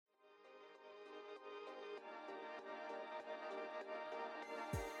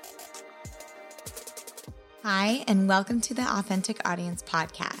Hi, and welcome to the Authentic Audience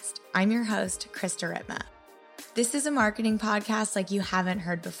Podcast. I'm your host, Krista Ripma. This is a marketing podcast like you haven't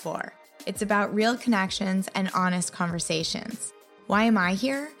heard before. It's about real connections and honest conversations. Why am I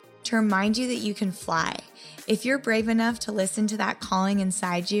here? To remind you that you can fly. If you're brave enough to listen to that calling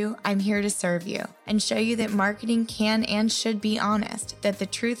inside you, I'm here to serve you and show you that marketing can and should be honest, that the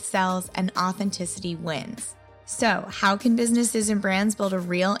truth sells and authenticity wins. So, how can businesses and brands build a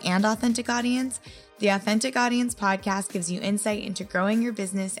real and authentic audience? The Authentic Audience Podcast gives you insight into growing your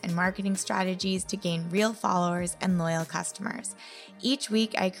business and marketing strategies to gain real followers and loyal customers. Each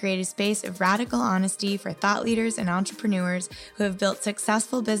week, I create a space of radical honesty for thought leaders and entrepreneurs who have built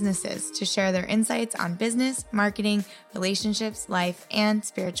successful businesses to share their insights on business, marketing, relationships, life, and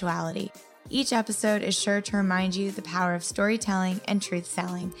spirituality. Each episode is sure to remind you the power of storytelling and truth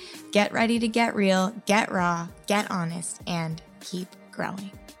selling. Get ready to get real, get raw, get honest, and keep growing.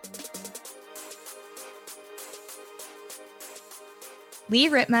 Lee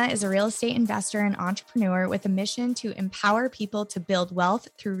Ripma is a real estate investor and entrepreneur with a mission to empower people to build wealth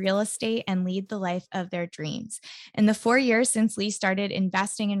through real estate and lead the life of their dreams. In the 4 years since Lee started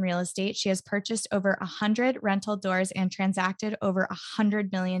investing in real estate, she has purchased over 100 rental doors and transacted over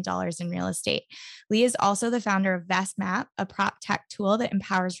 $100 million in real estate. Lee is also the founder of VestMap, a prop tech tool that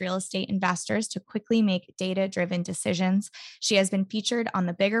empowers real estate investors to quickly make data-driven decisions. She has been featured on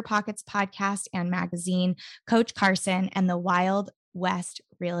the Bigger Pockets podcast and magazine, Coach Carson, and the Wild West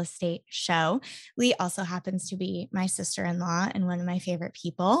Real Estate Show. Lee also happens to be my sister-in-law and one of my favorite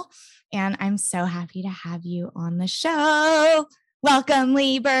people. And I'm so happy to have you on the show. Welcome,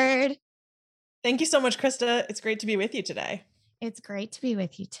 Lee Bird. Thank you so much, Krista. It's great to be with you today. It's great to be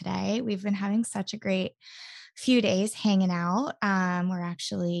with you today. We've been having such a great few days hanging out. We're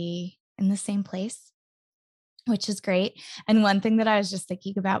actually in the same place, which is great. And one thing that I was just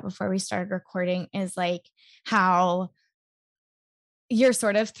thinking about before we started recording is like how you're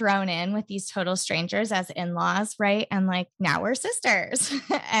sort of thrown in with these total strangers as in-laws, right? And like, now we're sisters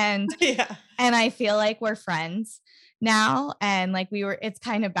and I feel like we're friends now. And like it's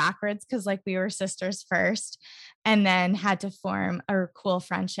kind of backwards because like we were sisters first and then had to form a cool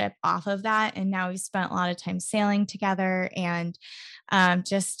friendship off of that. And now we've spent a lot of time sailing together and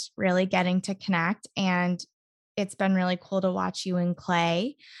just really getting to connect. And it's been really cool to watch you and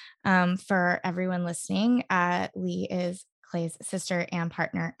Clay. For everyone listening, Lee is Clay's sister and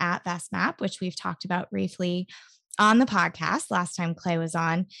partner at VestMap, which we've talked about briefly on the podcast last time Clay was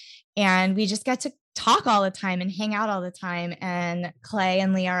on. And we just get to talk all the time and hang out all the time. And Clay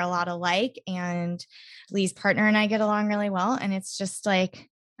and Lee are a lot alike. And Lee's partner and I get along really well. And it's just like,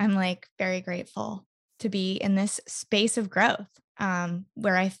 I'm like very grateful to be in this space of growth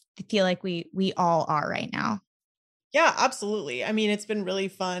where I feel like we all are right now. Yeah, absolutely. I mean, it's been really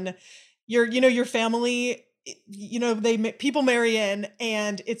fun. Your family, people marry in,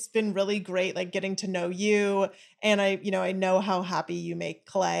 and it's been really great, like getting to know you. And I know how happy you make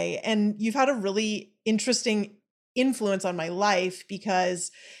Clay, and you've had a really interesting influence on my life because,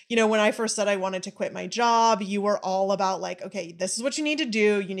 when I first said I wanted to quit my job, you were all about like, okay, this is what you need to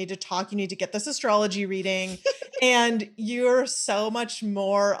do. You need to talk, you need to get this astrology reading. And you're so much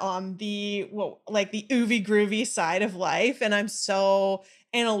more on the oovy groovy side of life. And I'm so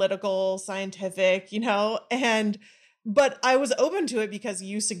analytical, scientific, but I was open to it because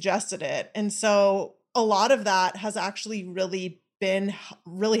you suggested it. And so a lot of that has actually really been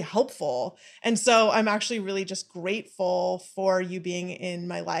really helpful. And so I'm actually really just grateful for you being in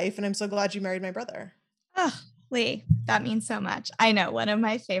my life. And I'm so glad you married my brother. Oh, Lee, that means so much. I know, one of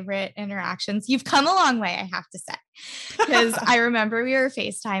my favorite interactions. You've come a long way, I have to say, because I remember we were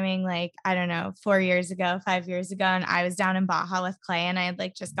FaceTiming like, I don't know, 5 years ago, and I was down in Baja with Clay and I had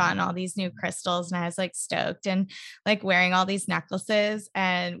like just gotten all these new crystals and I was like stoked and like wearing all these necklaces.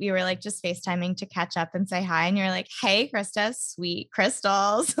 And we were like just FaceTiming to catch up and say hi. And you're like, hey, Krista, sweet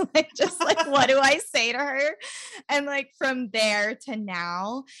crystals. Like, just like, what do I say to her? And like from there to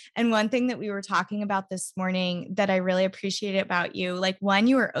now. And one thing that we were talking about this morning that I really appreciate about you, like one,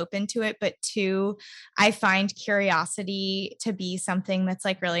 you were open to it, but two, I find curiosity to be something that's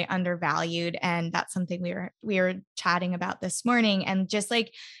like really undervalued. And that's something we were chatting about this morning, and just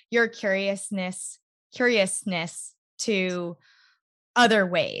like your curiousness to other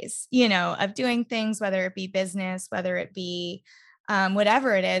ways, of doing things, whether it be business, whether it be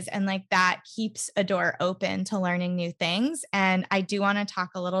whatever it is. And like that keeps a door open to learning new things. And I do want to talk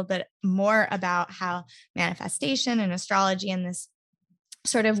a little bit more about how manifestation and astrology and this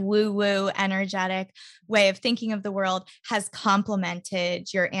sort of woo-woo energetic way of thinking of the world has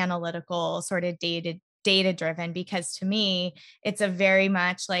complemented your analytical sort of data driven, because to me, it's a very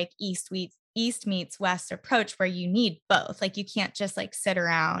much like east east meets west approach where you need both. Like you can't just like sit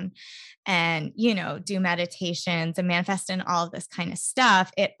around and, do meditations and manifest and all of this kind of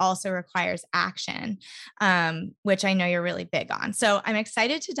stuff. It also requires action, which I know you're really big on. So I'm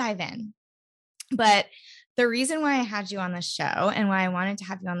excited to dive in. But the reason why I had you on the show and why I wanted to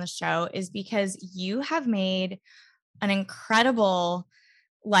have you on the show is because you have made an incredible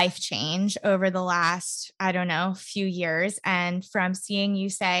life change over the last, I don't know, few years. And from seeing you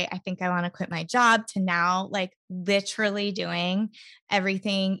say, I think I want to quit my job to now like literally doing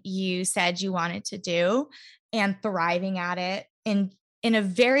everything you said you wanted to do and thriving at it in a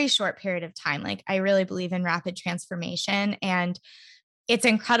very short period of time. Like I really believe in rapid transformation, and it's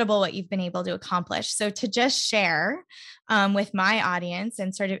incredible what you've been able to accomplish. So to just share with my audience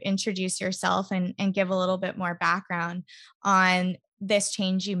and sort of introduce yourself and give a little bit more background on this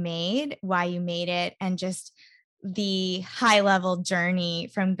change you made, why you made it, and just the high level journey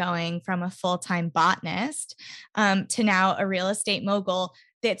from going from a full-time botanist to now a real estate mogul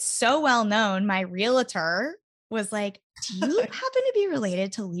that's so well known. My realtor was like, do you happen to be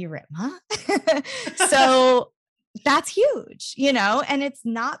related to Lee Ripma? So that's huge, and it's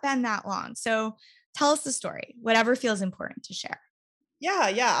not been that long. So tell us the story, whatever feels important to share. Yeah,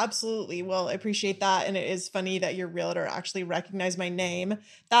 yeah, absolutely. Well, I appreciate that. And it is funny that your realtor actually recognized my name.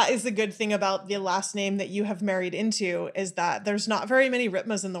 That is the good thing about the last name that you have married into, is that there's not very many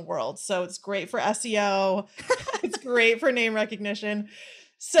Ritmas in the world. So it's great for SEO. It's great for name recognition.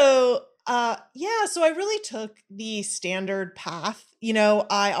 So, yeah, so I really took the standard path.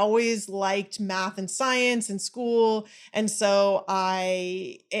 I always liked math and science in school. And so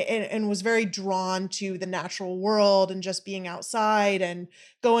and was very drawn to the natural world and just being outside and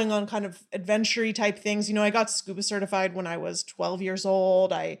going on kind of adventure type things. I got scuba certified when I was 12 years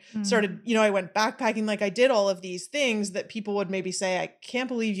old. I Mm. started, I went backpacking. Like I did all of these things that people would maybe say, I can't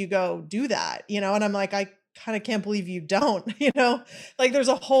believe you go do that, and I'm like, I kind of can't believe you don't, like there's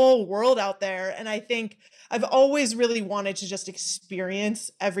a whole world out there. And I think I've always really wanted to just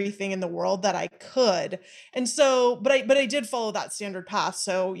experience everything in the world that I could. And so, but I did follow that standard path.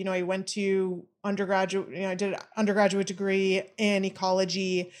 So, I went to undergraduate, I did an undergraduate degree in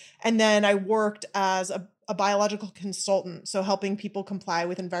ecology, and then I worked as a biological consultant. So helping people comply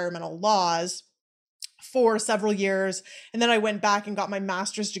with environmental laws for several years. And then I went back and got my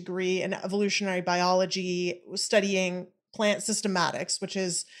master's degree in evolutionary biology, studying plant systematics, which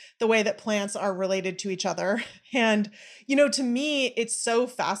is the way that plants are related to each other. And, to me, it's so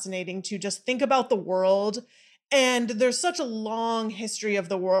fascinating to just think about the world. And there's such a long history of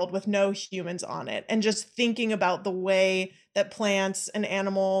the world with no humans on it. And just thinking about the way that plants and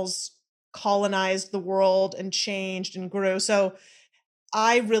animals colonized the world and changed and grew. So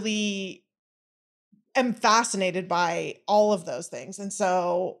I really am fascinated by all of those things. And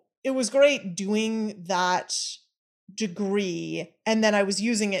so it was great doing that degree. And then I was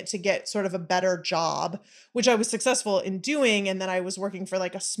using it to get sort of a better job, which I was successful in doing. And then I was working for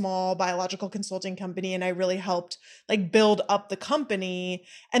like a small biological consulting company, and I really helped like build up the company.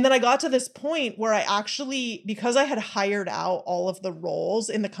 And then I got to this point where I actually, because I had hired out all of the roles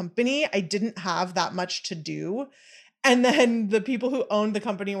in the company, I didn't have that much to do. And then the people who owned the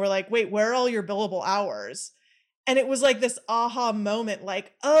company were like, wait, where are all your billable hours? And it was like this aha moment,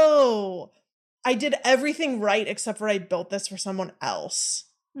 like, oh, I did everything right except for I built this for someone else.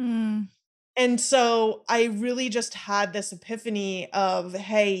 Mm. And so I really just had this epiphany of,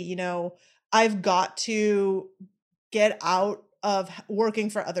 hey, I've got to get out of working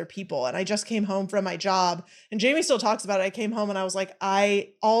for other people. And I just came home from my job, and Jamie still talks about it. I came home and I was like,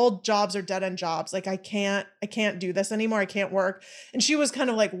 all jobs are dead end jobs. Like I can't do this anymore. I can't work. And she was kind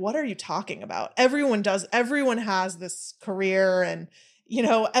of like, what are you talking about? Everyone has this career, and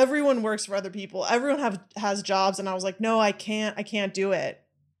everyone works for other people. Everyone has jobs. And I was like, no, I can't do it.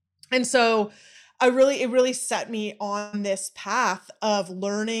 And so it really set me on this path of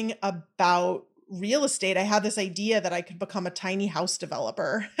learning about real estate. I had this idea that I could become a tiny house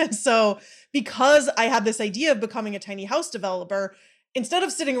developer. And so because I had this idea of becoming a tiny house developer, instead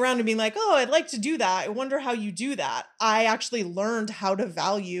of sitting around and being like, oh, I'd like to do that, I wonder how you do that, I actually learned how to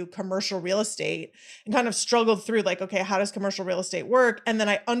value commercial real estate and kind of struggled through like, okay, how does commercial real estate work? And then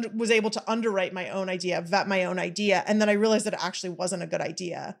I was able to underwrite my own idea, vet my own idea. And then I realized that it actually wasn't a good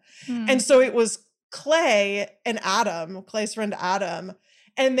idea. Mm. And so it was Clay's friend Adam.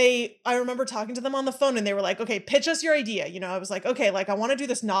 And I remember talking to them on the phone, and they were like, okay, pitch us your idea. I was like, okay, like I want to do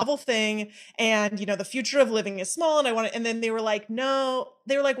this novel thing, and the future of living is small. And then they were like, no,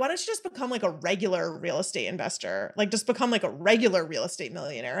 they were like, why don't you just become like a regular real estate investor? Like just become like a regular real estate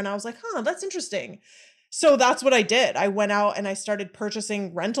millionaire. And I was like, huh, that's interesting. So that's what I did. I went out and I started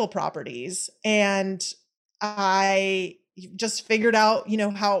purchasing rental properties, and I just figured out,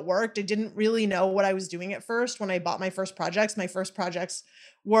 how it worked. I didn't really know what I was doing at first when I bought my first projects. My first projects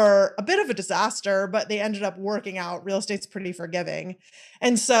were a bit of a disaster, but they ended up working out. Real estate's pretty forgiving.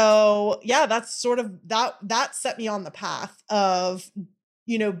 And so, yeah, that's sort of that set me on the path of,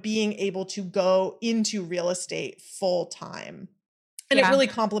 being able to go into real estate full time. And it Yeah. really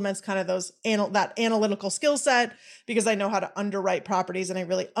complements kind of that analytical skill set, because I know how to underwrite properties and I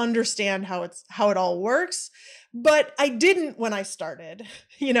really understand how it all works. But I didn't when I started.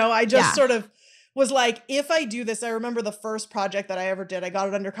 I just Yeah. sort of was like, if I do this, I remember the first project that I ever did, I got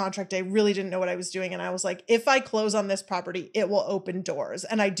it under contract. I really didn't know what I was doing. And I was like, if I close on this property, it will open doors.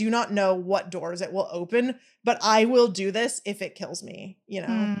 And I do not know what doors it will open, but I will do this if it kills me.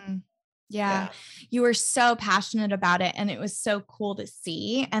 Mm. Yeah. Yeah. You were so passionate about it and it was so cool to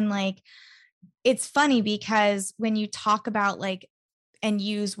see. And like, it's funny because when you talk about like and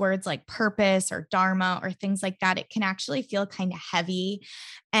use words like purpose or dharma or things like that, it can actually feel kind of heavy.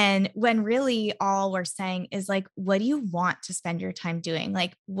 And when really all we're saying is like, what do you want to spend your time doing?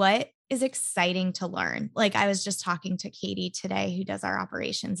 Like, what is exciting to learn? Like, I was just talking to Katie today, who does our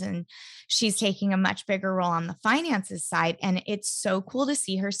operations, and she's taking a much bigger role on the finances side. And it's so cool to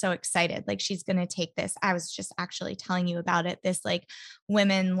see her so excited. Like, she's going to take this. I was just actually telling you about it, this like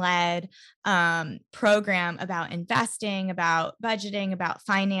women led program about investing, about budgeting, about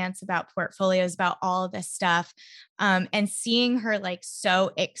finance, about portfolios, about all of this stuff. And seeing her like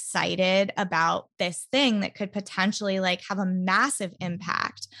so excited about this thing that could potentially like have a massive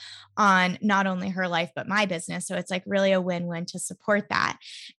impact on not only her life, but my business. So it's like really a win-win to support that.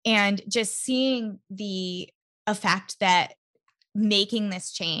 And just seeing the effect that making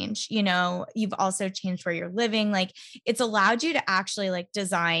this change, you've also changed where you're living. Like it's allowed you to actually like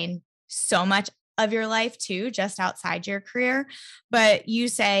design so much of your life too, just outside your career. But you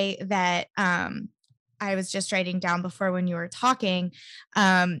say that, I was just writing down before when you were talking,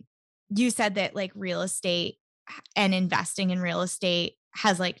 um, you said that like real estate and investing in real estate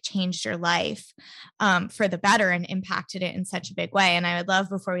has like changed your life for the better and impacted it in such a big way. And I would love,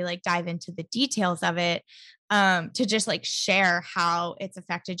 before we like dive into the details of it, to just like share how it's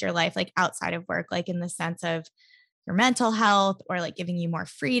affected your life, like outside of work, like in the sense of your mental health or like giving you more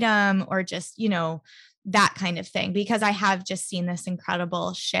freedom or just, that kind of thing. Because I have just seen this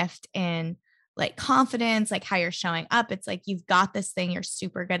incredible shift in like confidence, like how you're showing up. It's like you've got this thing, you're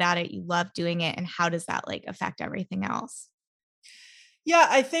super good at it, you love doing it. And how does that like affect everything else? Yeah,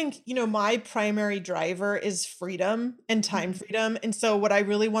 I think, my primary driver is freedom and time Mhm. freedom. And so what I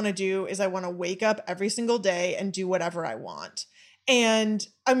really want to do is I want to wake up every single day and do whatever I want. And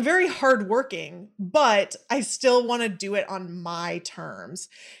I'm very hardworking, but I still want to do it on my terms.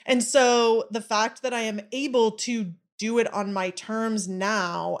 And so the fact that I am able to do it on my terms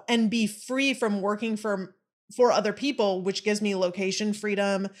now and be free from working for other people, which gives me location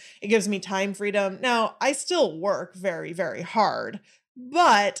freedom, it gives me time freedom. Now, I still work very, very hard,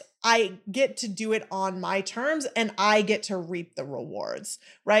 but I get to do it on my terms and I get to reap the rewards,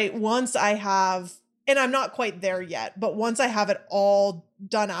 right? Once I have, and I'm not quite there yet, but once I have it all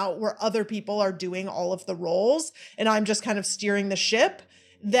done out where other people are doing all of the roles and I'm just kind of steering the ship,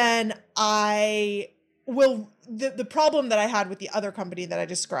 then I will. The problem that I had with the other company that I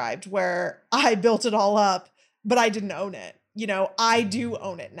described, where I built it all up, but I didn't own it. I do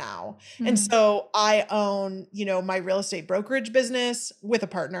own it now. And Mhm. so I own, my real estate brokerage business with a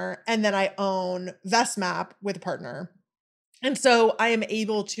partner, and then I own VestMap with a partner. And so I am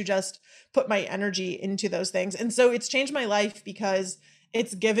able to just put my energy into those things. And so it's changed my life because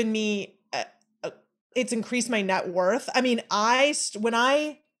it's given me, it's increased my net worth. I mean, when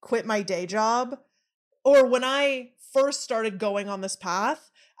I quit my day job, or when I first started going on this path,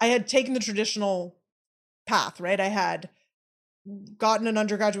 I had taken the traditional path, right? I had gotten an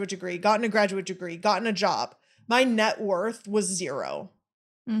undergraduate degree, gotten a graduate degree, gotten a job. My net worth was zero,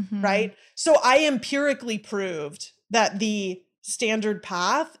 Mhm. right? So I empirically proved that the standard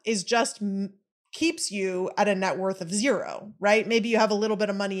path is just keeps you at a net worth of zero, right? Maybe you have a little bit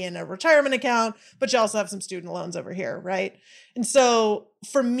of money in a retirement account, but you also have some student loans over here, right? And so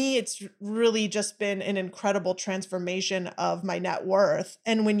for me, it's really just been an incredible transformation of my net worth.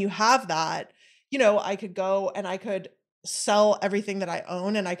 And when you have that, I could go and I could sell everything that I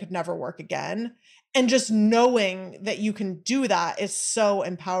own and I could never work again. And just knowing that you can do that is so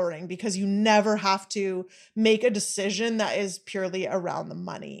empowering, because you never have to make a decision that is purely around the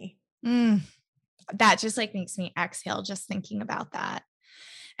money. Mm. That just like makes me exhale just thinking about that.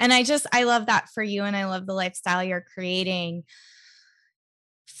 And I love that for you. And I love the lifestyle you're creating.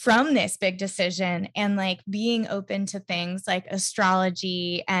 from this big decision and like being open to things like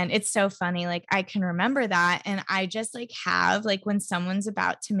astrology. And it's so funny, like I can remember that, and I just like have like when someone's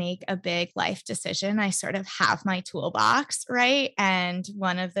about to make a big life decision, I sort of have my toolbox, right? And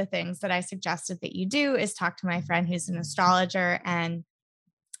one of the things that I suggested that you do is talk to my friend who's an astrologer. And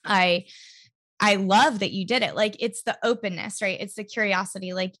I I love that you did it. Like it's the openness, right? It's the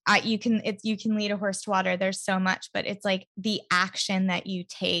curiosity. Like you can lead a horse to water. There's so much, but it's like the action that you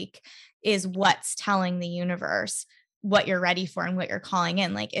take is what's telling the universe what you're ready for and what you're calling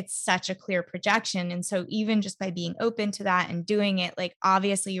in. Like it's such a clear projection. And so even just by being open to that and doing it, like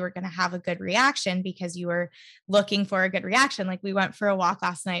obviously you were going to have a good reaction because you were looking for a good reaction. Like we went for a walk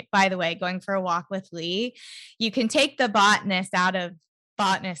last night, by the way, going for a walk with Lee. You can take the botanist out of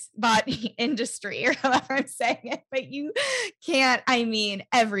botany industry or however I'm saying it, but you can't, I mean,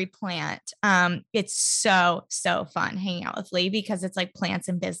 every plant. It's so fun hanging out with Lee because it's like plants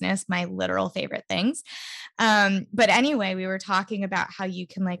and business, my literal favorite things. But anyway, we were talking about how you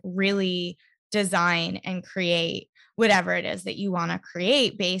can like really design and create whatever it is that you want to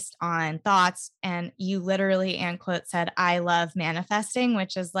create based on thoughts. And you literally, and quote said, I love manifesting,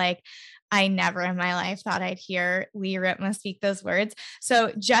 which is like, I never in my life thought I'd hear Lee Ripma speak those words.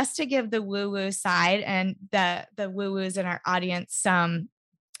 So just to give the woo woo side and the woo woos in our audience some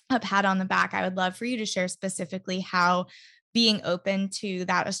a pat on the back, I would love for you to share specifically how being open to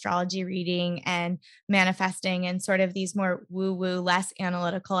that astrology reading and manifesting and sort of these more woo woo, less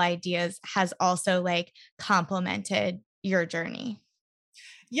analytical ideas has also like complemented your journey.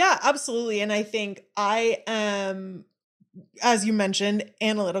 Yeah, absolutely. And I think I am, as you mentioned,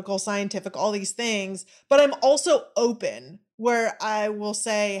 analytical, scientific, all these things, but I'm also open where I will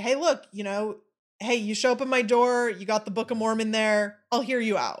say, hey, look, hey, you show up at my door, you got the Book of Mormon there, I'll hear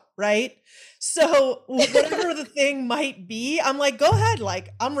you out, right? So whatever the thing might be, I'm like, go ahead, like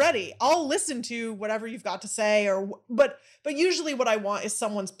I'm ready. I'll listen to whatever you've got to say but usually what I want is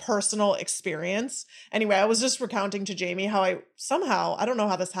someone's personal experience. Anyway, I was just recounting to Jamie how I don't know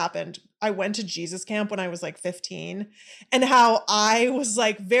how this happened. I went to Jesus camp when I was like 15 and how I was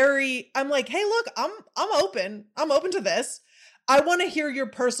like I'm like, hey, look, I'm open. I'm open to this. I want to hear your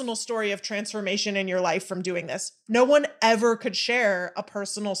personal story of transformation in your life from doing this. No one ever could share a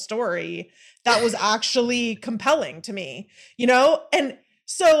personal story that was actually compelling to me, And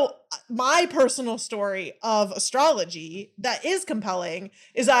so my personal story of astrology that is compelling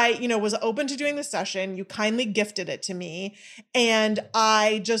is I, was open to doing the session. You kindly gifted it to me. And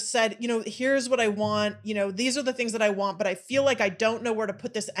I just said, here's what I want. These are the things that I want, but I feel like I don't know where to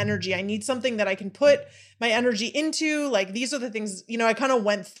put this energy. I need something that I can put my energy into. Like, these are the things, I kind of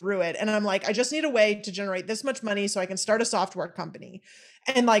went through it and I'm like, I just need a way to generate this much money so I can start a software company.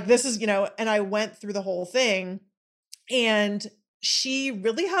 And like, this is, and I went through the whole thing. And she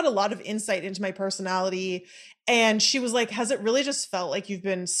really had a lot of insight into my personality. And she was like, has it really just felt like you've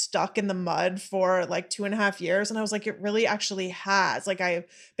been stuck in the mud for like 2.5 years? And I was like, it really actually has. Like, I've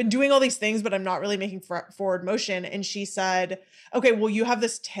been doing all these things, but I'm not really making forward motion. And she said, okay, well, you have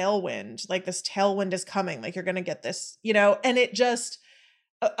this tailwind, like this tailwind is coming, like you're going to get this, and it just,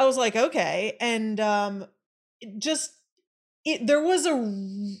 I was like, okay. And, it just, there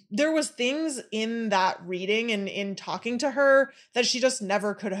was things in that reading and in talking to her that she just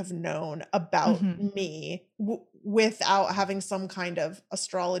never could have known about Mm-hmm. me without having some kind of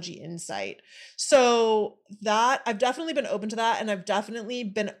astrology insight. So that I've definitely been open to that. And I've definitely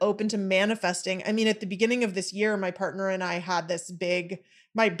been open to manifesting. I mean, at the beginning of this year, my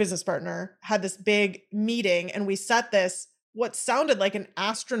business partner had this big meeting and we set what sounded like an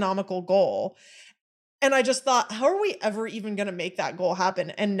astronomical goal. And I just thought, how are we ever even going to make that goal happen?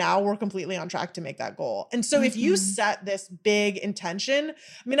 And now we're completely on track to make that goal. And so if you Mm-hmm. set this big intention,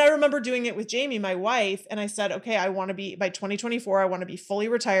 I mean, I remember doing it with Jamie, my wife, and I said, okay, I want to be by 2024, I want to be fully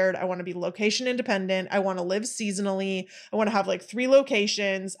retired. I want to be location independent. I want to live seasonally. I want to have like 3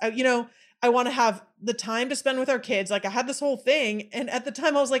 locations. I want to have the time to spend with our kids. Like I had this whole thing. And at the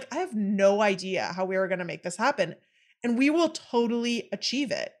time I was like, I have no idea how we were going to make this happen. And we will totally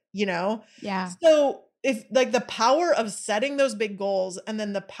achieve it. Yeah. So if like the power of setting those big goals and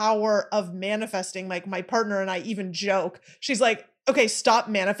then the power of manifesting, like my partner and I even joke, she's like, okay, stop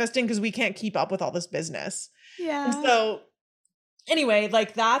manifesting because we can't keep up with all this business. And Yeah. so anyway,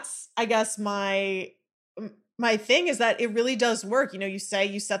 like that's, I guess my thing is that it really does work. You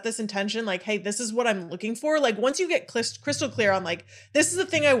set this intention, like, hey, this is what I'm looking for. Like once you get crystal clear on like, this is the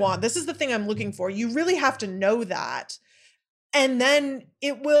thing I want, this is the thing I'm looking for, you really have to know that. And then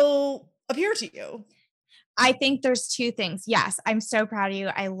it will appear to you. I think there's two things. Yes, I'm so proud of you.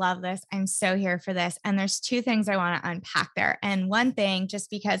 I love this. I'm so here for this. And there's two things I want to unpack there. And one thing, just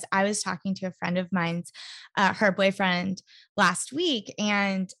because I was talking to a friend of mine's, her boyfriend last week,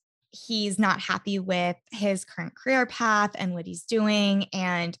 and he's not happy with his current career path and what he's doing.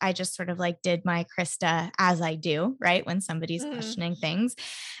 And I just sort of like did my Krista as I do, right? When somebody's Mhm. questioning things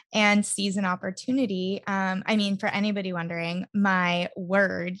and sees an opportunity. I mean, for anybody wondering, my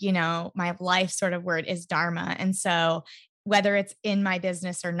word, my life sort of word is Dharma. And so whether it's in my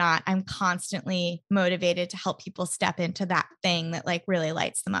business or not, I'm constantly motivated to help people step into that thing that like really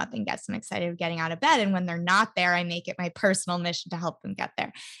lights them up and gets them excited of getting out of bed. And when they're not there, I make it my personal mission to help them get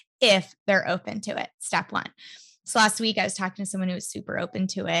there if they're open to it. Step one. So last week I was talking to someone who was super open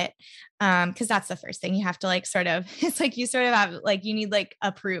to it. Cause that's the first thing you have to like sort of, it's like you sort of have like, you need like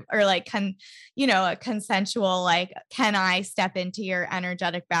approve or like, a consensual, like, can I step into your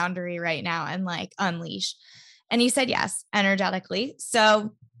energetic boundary right now and like unleash? And he said, yes, energetically.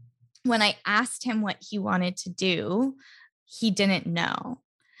 So when I asked him what he wanted to do, he didn't know.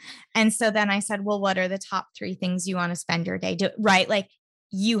 And so then I said, well, what are the top three things you want to spend your day doing? Right. Like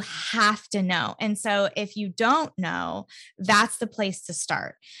you have to know. And so if you don't know, that's the place to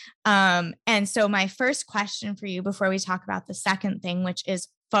start. And so my first question for you before we talk about the second thing, which is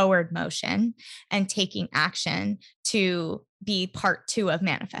forward motion and taking action to be part two of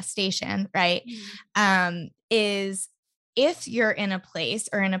manifestation, right? Mhm. Is if you're in a place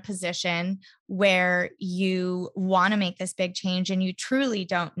or in a position where you want to make this big change and you truly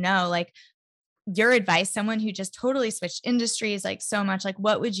don't know, like your advice, someone who just totally switched industries, like so much, like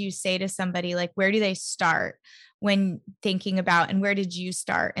what would you say to somebody? Like, where do they start when thinking about, and where did you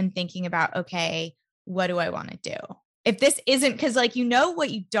start in thinking about, okay, what do I want to do? If this isn't, because like,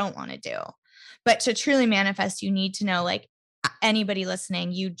 what you don't want to do, but to truly manifest, you need to know, like anybody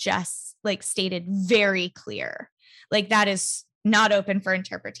listening, you just like stated very clear, like that is not open for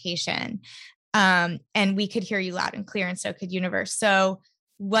interpretation. And we could hear you loud and clear, and so could universe. So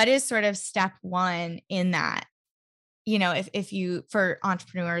what is sort of step one in that? If you, for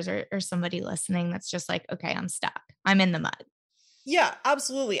entrepreneurs or somebody listening that's just like, okay, I'm stuck, I'm in the mud. Yeah,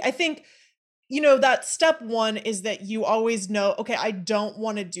 absolutely. I think, that step one is that you always know, okay, I don't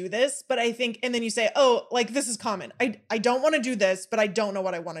want to do this, but I think, and then you say, oh, like this is common. I don't want to do this, but I don't know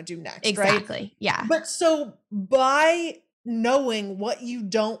what I want to do next, right? Exactly. Yeah. But so by knowing what you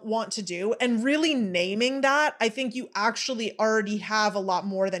don't want to do and really naming that, I think you actually already have a lot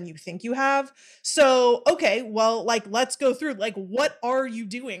more than you think you have. So, okay, well, like let's go through like what are you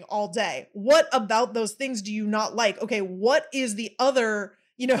doing all day? What about those things do you not like? Okay, what is the other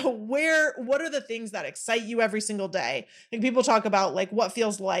what are the things that excite you every single day? Like people talk about like what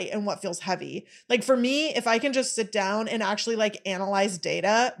feels light and what feels heavy. Like for me, if I can just sit down and actually like analyze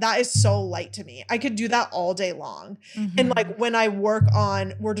data, that is so light to me. I could do that all day long. And Mm-hmm. like when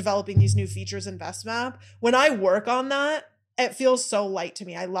we're developing these new features in VestMap. When I work on that, it feels so light to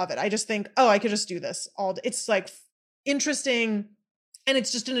me. I love it. I just think, oh, I could just do this all day. It's like interesting and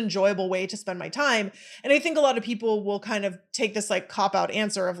it's just an enjoyable way to spend my time. And I think a lot of people will kind of take this like cop out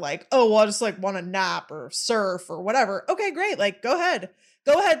answer of like, oh, well, I just like want to nap or surf or whatever. Okay, great. Like, go ahead.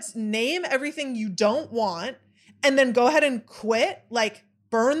 Go ahead, name everything you don't want, and then go ahead and quit. Like,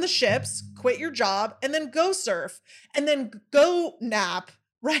 burn the ships, quit your job, and then go surf, and then go nap,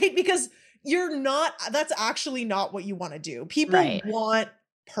 right? Because that's actually not what you want to do. People Right. want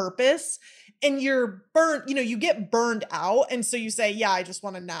purpose and you're burnt, you get burned out. And so you say, yeah, I just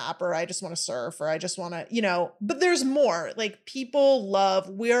want to nap or I just want to surf or I just want to, but there's more. Like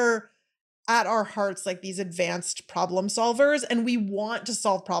we're at our hearts like these advanced problem solvers and we want to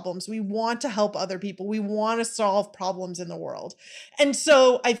solve problems. We want to help other people. We want to solve problems in the world. And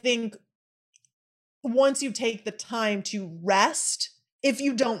so I think once you take the time to rest, if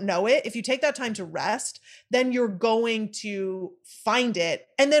you don't know it, if you take that time to rest, then you're going to find it.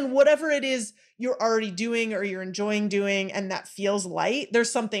 And then whatever it is you're already doing or you're enjoying doing and that feels light,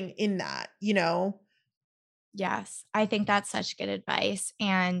 there's something in that. Yes, I think that's such good advice.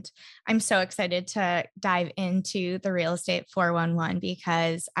 And I'm so excited to dive into the real estate 411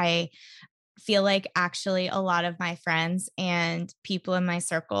 because I feel like actually a lot of my friends and people in my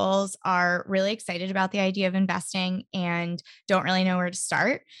circles are really excited about the idea of investing and don't really know where to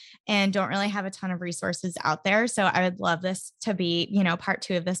start and don't really have a ton of resources out there. So I would love this to be, part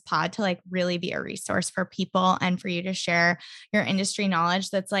two of this pod to like really be a resource for people and for you to share your industry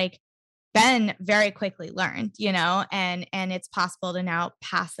knowledge that's like been very quickly learned, and it's possible to now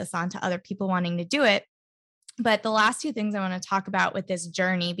pass this on to other people wanting to do it. But the last two things I want to talk about with this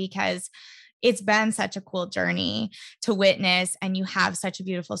journey, because it's been such a cool journey to witness. And you have such a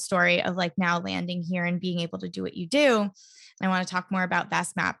beautiful story of like now landing here and being able to do what you do. I want to talk more about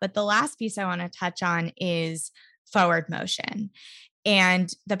Best Map. But the last piece I want to touch on is forward motion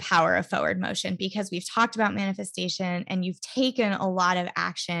and the power of forward motion, because we've talked about manifestation and you've taken a lot of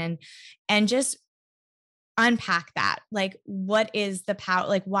action, and just unpack that. Like, what is the power?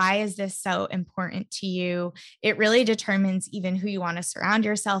 Like, why is this so important to you? It really determines even who you want to surround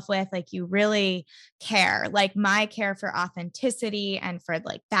yourself with. Like, you really care. Like, my care for authenticity and for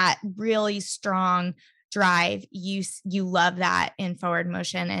like that really strong drive, you love that in forward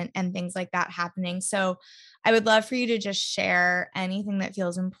motion and things like that happening. So I would love for you to just share anything that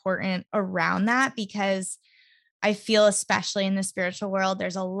feels important around that, because I feel, especially in the spiritual world,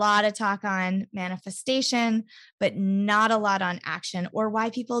 there's a lot of talk on manifestation, but not a lot on action, or why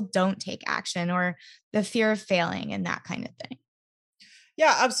people don't take action, or the fear of failing and that kind of thing.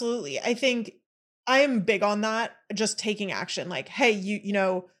 Yeah, absolutely. I think I am big on that, just taking action. Like, hey,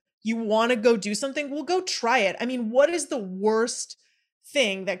 you want to go do something? Well, go try it. I mean, what is the worst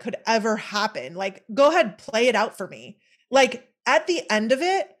thing that could ever happen? Like, go ahead, play it out for me. Like, at the end of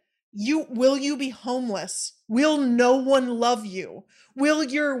it, you be homeless? Will no one love you? Will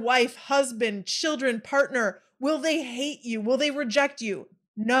your wife, husband, children, partner, will they hate you? Will they reject you?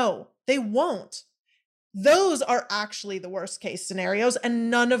 No, they won't. Those are actually the worst case scenarios,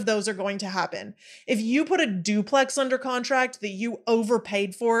 and none of those are going to happen. If you put a duplex under contract that you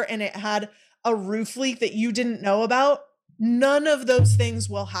overpaid for and it had a roof leak that you didn't know about, none of those things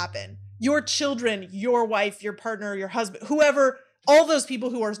will happen. Your children, your wife, your partner, your husband, whoever, all those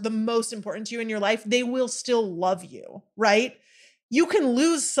people who are the most important to you in your life, they will still love you, right? You can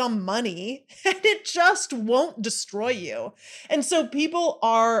lose some money and it just won't destroy you. And so people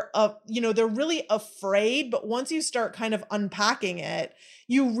are, they're really afraid, but once you start kind of unpacking it,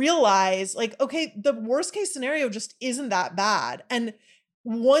 you realize like, okay, the worst case scenario just isn't that bad. And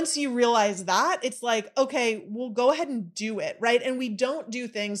once you realize that, it's like, okay, we'll go ahead and do it, right? And we don't do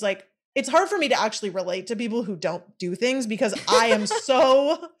things like, it's hard for me to actually relate to people who don't do things because I am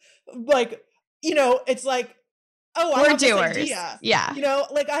so like, it's like, oh, I We're have this doers. idea. Yeah.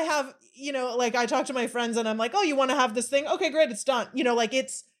 Like I have, like I talk to my friends and I'm like, oh, you want to have this thing? Okay, great. It's done.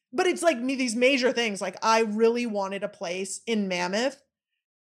 But it's like these major things. Like I really wanted a place in Mammoth.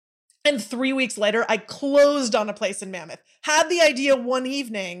 And 3 weeks later, I closed on a place in Mammoth. Had the idea one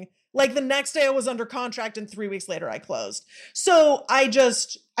evening. Like the next day I was under contract and 3 weeks later I closed. So I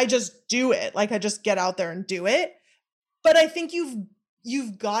just do it. Like I just get out there and do it. But I think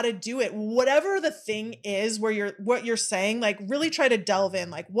you've got to do it. Whatever the thing is where what you're saying, like really try to delve in,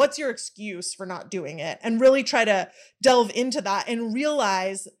 like what's your excuse for not doing it? And really try to delve into that and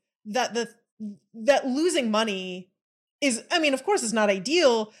realize that that losing money is, I mean, of course it's not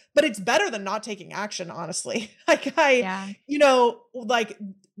ideal, but it's better than not taking action, honestly. Like Yeah. like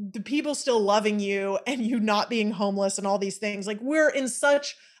the people still loving you and you not being homeless and all these things. Like we're in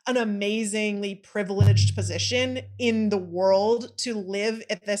such an amazingly privileged position in the world to live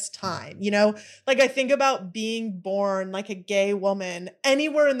at this time, Like I think about being born like a gay woman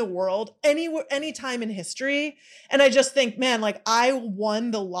anywhere in the world, anywhere, anytime in history. And I just think, man, like I won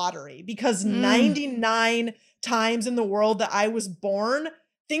the lottery because 99 times in the world that I was born,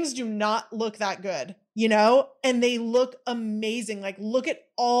 things do not look that good, and they look amazing. Like, look at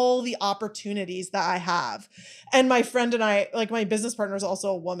all the opportunities that I have. And my friend and I, like my business partner is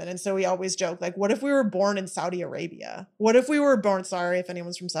also a woman. And so we always joke, like, what if we were born in Saudi Arabia? What if we were born, sorry, if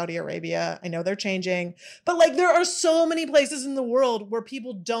anyone's from Saudi Arabia, I know they're changing, but like there are so many places in the world where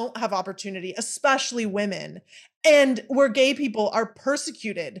people don't have opportunity, especially women, and where gay people are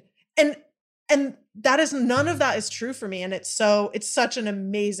persecuted. And that is, none of that is true for me. And it's such an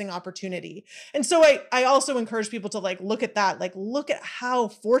amazing opportunity. And so I also encourage people to like, look at that, like, look at how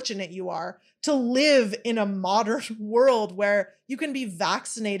fortunate you are to live in a modern world where you can be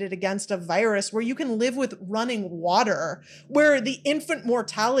vaccinated against a virus, where you can live with running water, where the infant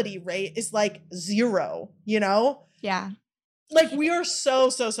mortality rate is like 0, Yeah. Like we are so,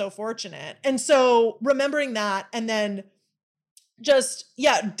 so, so fortunate. And so remembering that, and then just,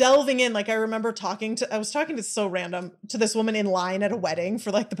 yeah, delving in. Like I remember I was talking to, so random, to this woman in line at a wedding for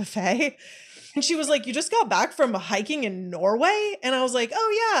like the buffet. And she was like, you just got back from hiking in Norway? And I was like,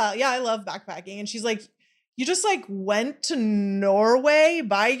 oh yeah, I love backpacking. And she's like, you just like went to Norway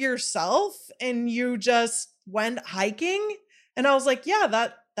by yourself and you just went hiking? And I was like, yeah,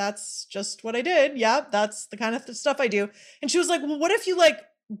 that's just what I did. Yeah, that's the kind of stuff I do. And she was like, well, what if you like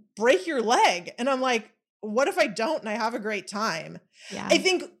break your leg? And I'm like, what if I don't and I have a great time? I Yeah.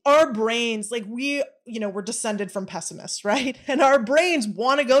 think our brains, like we're descended from pessimists, right? And our brains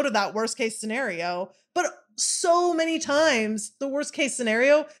want to go to that worst case scenario, but so many times the worst case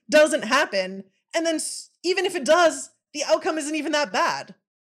scenario doesn't happen. And then even if it does, the outcome isn't even that bad.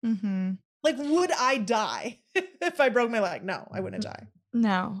 Mhm. Like, would I die if I broke my leg? No, I wouldn't die.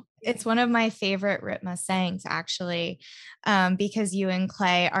 No, it's one of my favorite Ripma sayings, actually, because you and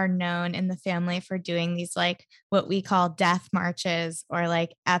Clay are known in the family for doing these like what we call death marches or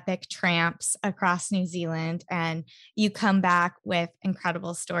like epic tramps across New Zealand. And you come back with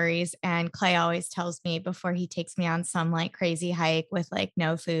incredible stories. And Clay always tells me before he takes me on some like crazy hike with like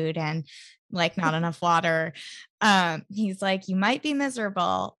no food and like not enough water. He's like, you might be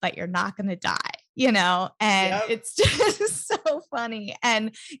miserable, but you're not going to die, and Yep. it's just so funny.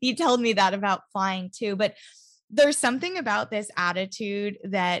 And he told me that about flying too. But there's something about this attitude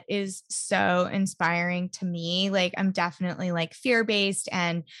that is so inspiring to me. Like, I'm definitely like fear based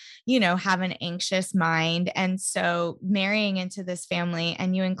and, have an anxious mind. And so, marrying into this family,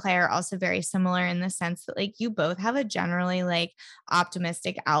 and you and Claire are also very similar in the sense that, like, you both have a generally like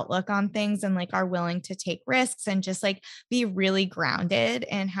optimistic outlook on things and like are willing to take risks and just like be really grounded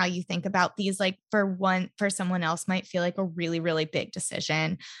in how you think about these. Like, for someone else, might feel like a really, really big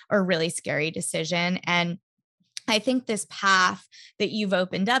decision or really scary decision. And I think this path that you've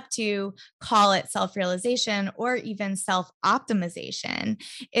opened up to, call it self realization or even self optimization,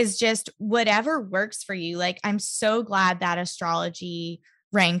 is just whatever works for you. Like, I'm so glad that astrology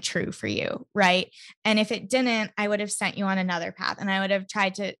rang true for you. Right. And if it didn't, I would have sent you on another path and I would have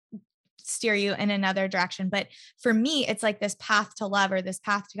tried to steer you in another direction. But for me, it's like this path to love or this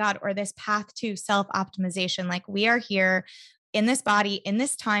path to God or this path to self optimization. Like, we are here in this body, in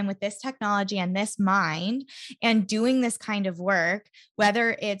this time, with this technology and this mind, and doing this kind of work,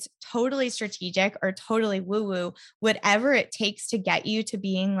 whether it's totally strategic or totally woo woo, whatever it takes to get you to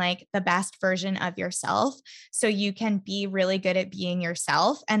being like the best version of yourself. So you can be really good at being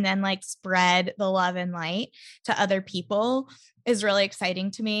yourself and then like spread the love and light to other people is really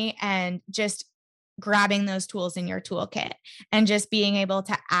exciting to me. And just grabbing those tools in your toolkit and just being able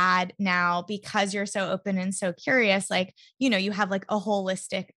to add now, because you're so open and so curious, like, you have like a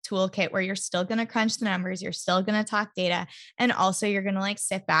holistic toolkit where you're still going to crunch the numbers, you're still going to talk data, and also you're going to like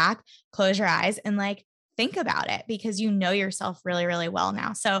sit back, close your eyes, and like think about it because you know yourself really, really well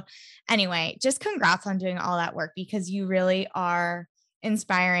now. So anyway, just congrats on doing all that work because you really are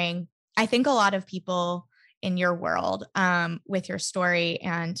inspiring. I think a lot of people in your world, with your story,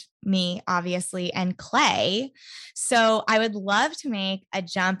 and me, obviously, and Clay. So I would love to make a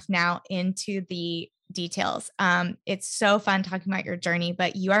jump now into the details. It's so fun talking about your journey,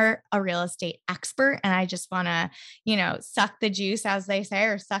 but you are a real estate expert. And I just want to, suck the juice, as they say,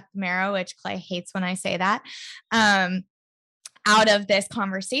 or suck the marrow, which Clay hates when I say that. Out of this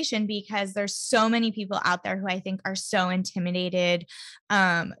conversation, because there's so many people out there who I think are so intimidated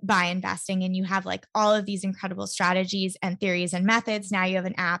by investing, and you have like all of these incredible strategies and theories and methods. Now you have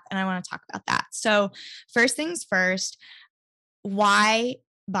an app, and I want to talk about that. So first things first, why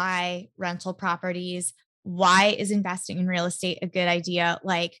buy rental properties? Why is investing in real estate a good idea?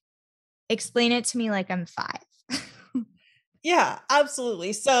 Like, explain it to me like I'm 5. Yeah,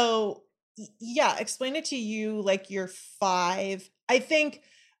 absolutely. So, yeah, explain it to you like you're 5. I think,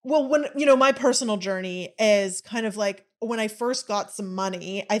 well, when, my personal journey is kind of like when I first got some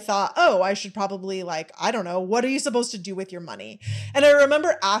money, I thought, oh, I should probably like, I don't know, what are you supposed to do with your money? And I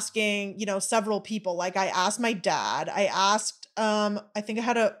remember asking, several people, like I asked my dad, I asked, I think I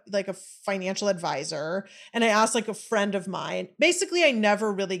had a financial advisor, and I asked like a friend of mine. Basically, I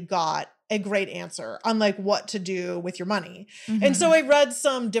never really got a great answer on like what to do with your money. And so Mm-hmm. I read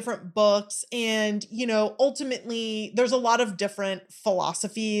some different books, and, ultimately there's a lot of different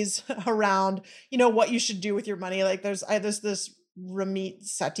philosophies around, what you should do with your money. Like there's this Ramit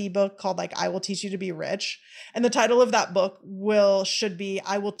Sethi book called like I Will Teach You to Be Rich. And the title of that book should be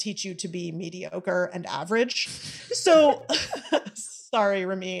I Will Teach You to Be Mediocre and Average. So sorry,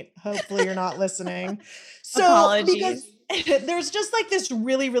 Ramit. Hopefully you're not listening. So because Apologies. there's just like this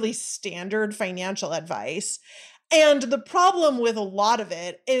really, really standard financial advice. And the problem with a lot of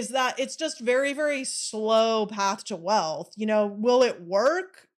it is that it's just very, very slow path to wealth. Will it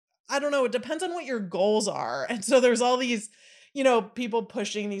work? I don't know. It depends on what your goals are. And so there's all these, people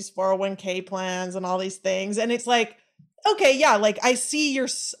pushing these 401k plans and all these things. And it's like, okay, yeah, like I see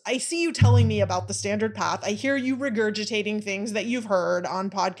you telling me about the standard path. I hear you regurgitating things that you've heard on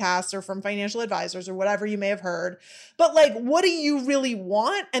podcasts or from financial advisors or whatever you may have heard. But like, what do you really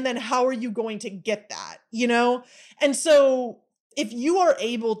want? And then how are you going to get that? And so if you are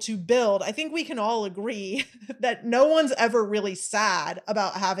able to build, I think we can all agree that no one's ever really sad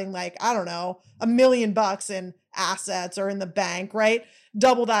about having like, I don't know, $1 million in assets or in the bank, right?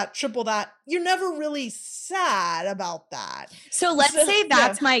 Double that, triple that. You're never really sad about that. So let's So say yeah,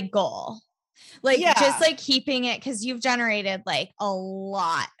 that's my goal. Like just yeah, like keeping it, because you've generated like a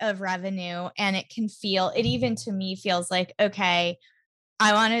lot of revenue, and it can feel, it even to me feels like, okay,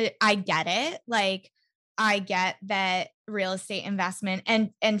 I get it. Like I get that real estate investment,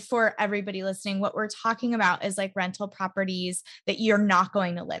 and for everybody listening, what we're talking about is like rental properties that you're not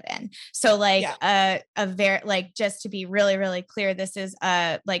going to live in. So like yeah, a very, like, just to be really really clear, this is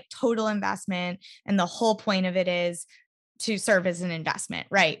a like total investment, and the whole point of it is to serve as an investment,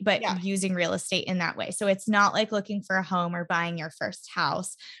 right? But yeah. using real estate in that way. So it's not like looking for a home or buying your first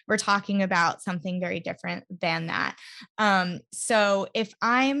house. We're talking about something very different than that. So if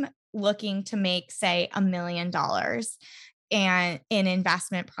I'm looking to make, say, $1 million and in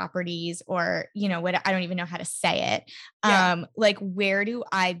investment properties, or, you know, what, I don't even know how to say it. Yeah. Like, where do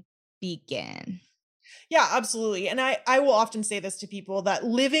I begin? Yeah, absolutely. And I will often say this to people that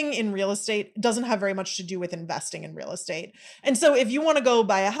living in real estate doesn't have very much to do with investing in real estate. And so if you want to go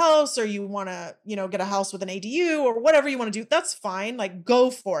buy a house or you want to, you know, get a house with an ADU or whatever you want to do, that's fine. Like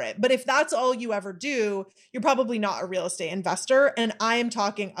go for it. But if that's all you ever do, you're probably not a real estate investor. And I am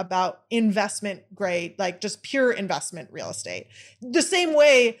talking about investment grade, like just pure investment real estate. The same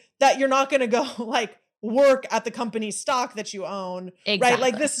way that you're not going to go like work at the company's stock that you own, right? Like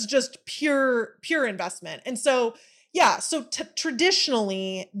Exactly. this is just pure investment. And so yeah, so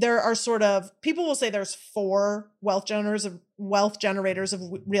traditionally there are sort of, people will say there's four wealth generators of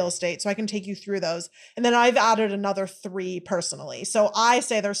real estate. So I can take you through those. And then I've added another three personally. So I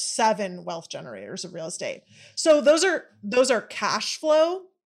say there's seven wealth generators of real estate. So those are cash flow.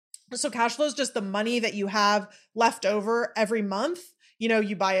 So cash flow is just the money that you have left over every month. You know,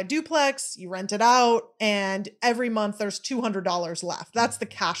 you buy a duplex, you rent it out, and every month there's $200 left. That's the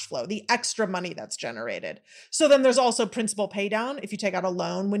cash flow, the extra money that's generated. So then there's also principal pay down. If you take out a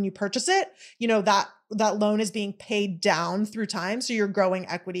loan when you purchase it, you know, that loan is being paid down through time. So you're growing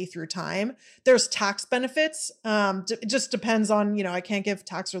equity through time. There's tax benefits. It just depends on, you know, I can't give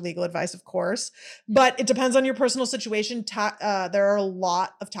tax or legal advice, of course, but it depends on your personal situation. There are a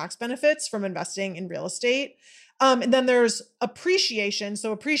lot of tax benefits from investing in real estate. And then there's appreciation.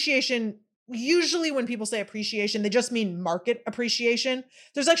 So appreciation, usually when people say appreciation, they just mean market appreciation.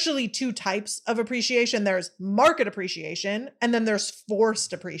 There's actually two types of appreciation. There's market appreciation, and then there's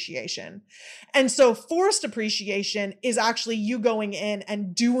forced appreciation. And so forced appreciation is actually you going in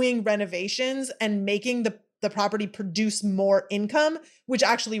and doing renovations and making the property produce more income, which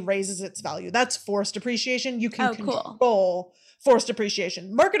actually raises its value. That's forced appreciation. You can Oh, cool. control forced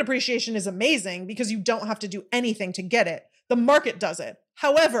appreciation. Market appreciation is amazing because you don't have to do anything to get it. The market does it.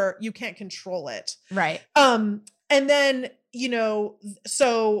 However, you can't control it. Right. And then, you know,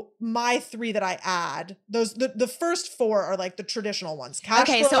 so my three that I add, those the first four are like the traditional ones. Cash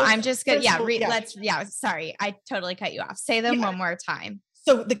Okay, so flow, I'm just gonna, yeah, principal, yeah. let's, yeah, sorry, I totally cut you off. Say them Yeah. one more time.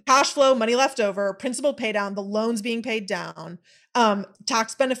 So the cash flow, money left over, principal pay down, the loans being paid down,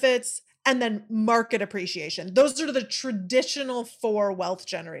 tax benefits, and then market appreciation. Those are the traditional four wealth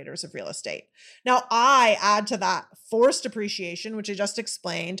generators of real estate. Now I add to that forced appreciation, which I just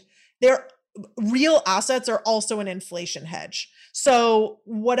explained. Their real assets are also an inflation hedge. So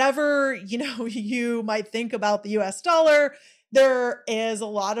whatever, you know, you might think about the US dollar, there is a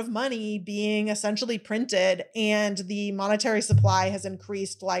lot of money being essentially printed, and the monetary supply has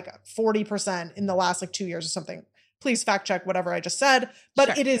increased like 40% in the last like 2 years or something. Please fact check whatever I just said, but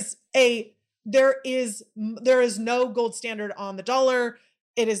Sure. it is a there is no gold standard on the dollar.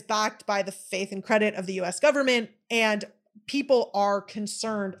 It is backed by the faith and credit of the US government, and people are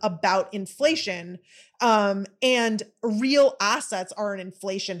concerned about inflation. And real assets are an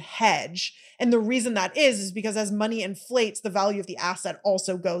inflation hedge. And the reason that is because as money inflates, the value of the asset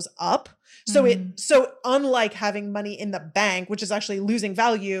also goes up. Mm. So unlike having money in the bank, which is actually losing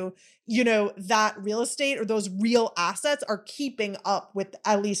value, you know, that real estate or those real assets are keeping up with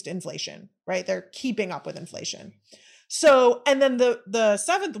at least inflation, right? They're keeping up with inflation. So, and then the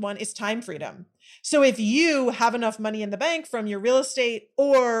seventh one is time freedom. So if you have enough money in the bank from your real estate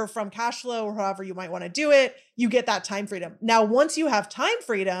or from cash flow or however you might want to do it, you get that time freedom. Now, once you have time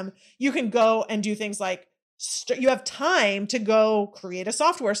freedom, you can go and do things like you have time to go create a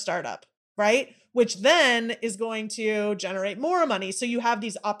software startup, right? Which then is going to generate more money. So you have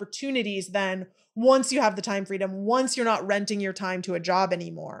these opportunities then once you have the time freedom, once you're not renting your time to a job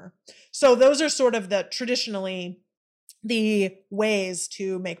anymore. So those are sort of the ways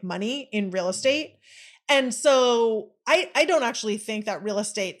to make money in real estate. And so I don't actually think that real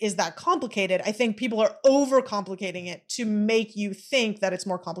estate is that complicated. I think people are overcomplicating it to make you think that it's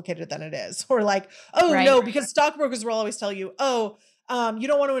more complicated than it is. Or like, oh Right. no, because stockbrokers will always tell you, oh, you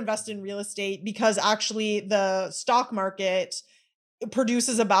don't want to invest in real estate because actually the stock market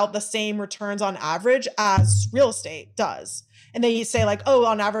produces about the same returns on average as real estate does. And they say like, oh,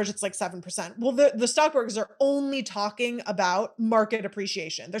 on average, it's like 7%. Well, the stockbrokers are only talking about market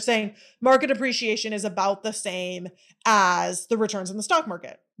appreciation. They're saying market appreciation is about the same as the returns in the stock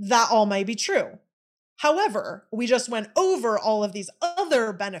market. That all might be true. However, we just went over all of these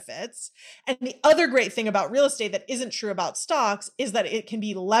other benefits. And the other great thing about real estate that isn't true about stocks is that it can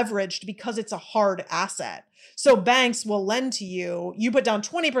be leveraged because it's a hard asset. So banks will lend to you, you put down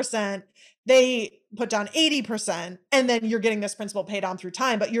 20%, they put down 80%, and then you're getting this principal paid on through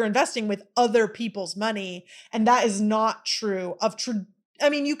time, but you're investing with other people's money. And that is not true of I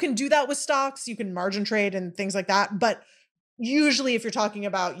mean, you can do that with stocks, you can margin trade and things like that, but usually if you're talking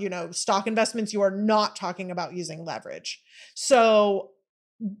about, stock investments, you are not talking about using leverage. So,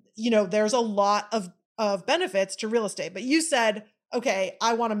 there's a lot of benefits to real estate. But you said, okay,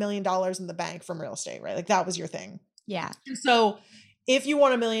 I want $1 million in the bank from real estate, right? Like that was your thing. Yeah. And so if you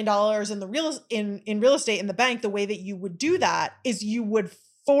want $1 million in the in real estate in the bank, the way that you would do that is you would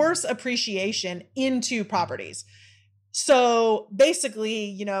force appreciation into properties. So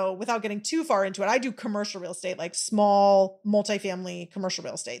basically, without getting too far into it, I do commercial real estate, like small multifamily commercial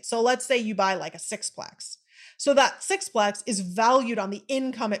real estate. So let's say you buy like a sixplex. So that sixplex is valued on the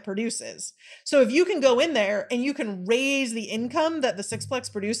income it produces. So if you can go in there and you can raise the income that the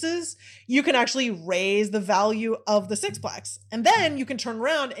sixplex produces, you can actually raise the value of the sixplex. And then you can turn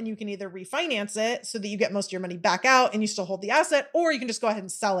around and you can either refinance it so that you get most of your money back out and you still hold the asset, or you can just go ahead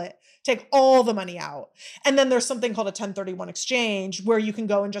and sell it, take all the money out. And then there's something called a 1031 exchange where you can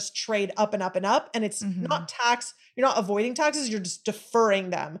go and just trade up and up and up. And it's Mm-hmm. not tax, you're not avoiding taxes, you're just deferring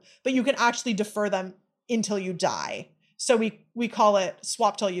them, but you can actually defer them until you die. So we call it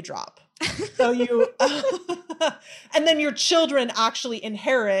swap till you drop. So you, and then your children actually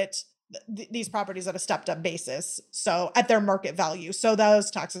inherit these properties at a stepped up basis. So at their market value. So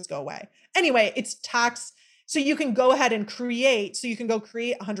those taxes go away. Anyway, it's tax. So you can go ahead and create, so you can go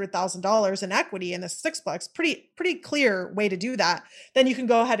create $100,000 in equity in a sixplex, pretty clear way to do that. Then you can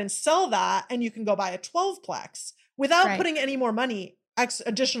go ahead and sell that and you can go buy a 12plex without Right. putting any more money,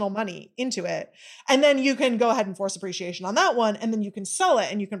 additional money into it. And then you can go ahead and force appreciation on that one. And then you can sell it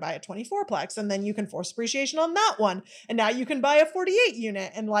and you can buy a 24plex and then you can force appreciation on that one. And now you can buy a 48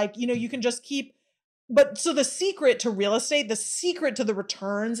 unit and you can just keep. But so the secret to real estate, the secret to the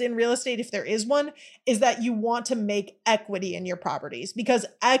returns in real estate, if there is one, is that you want to make equity in your properties, because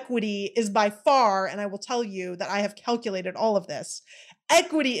equity is by far, and I will tell you that I have calculated all of this,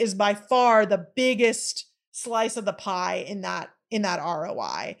 equity is by far the biggest slice of the pie in that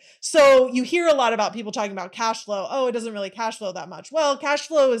ROI. So you hear a lot about people talking about cash flow. Oh, it doesn't really cash flow that much. Well, cash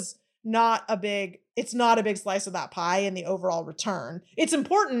flow is it's not a big slice of that pie in the overall return. It's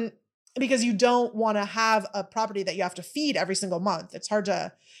important because you don't want to have a property that you have to feed every single month. It's hard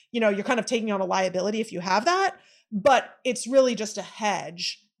to, you're kind of taking on a liability if you have that, but it's really just a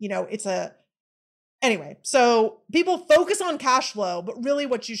hedge. Anyway, so people focus on cash flow, but really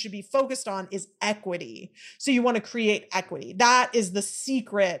what you should be focused on is equity. So you want to create equity. That is the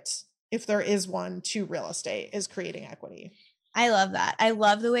secret, if there is one, to real estate, is creating equity. I love that. I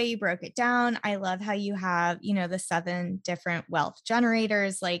love the way you broke it down. I love how you have, the 7 different wealth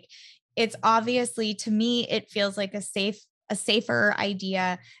generators. Like, it's obviously, to me, it feels like a safer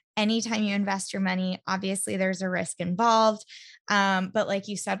idea. Anytime you invest your money, obviously there's a risk involved. But like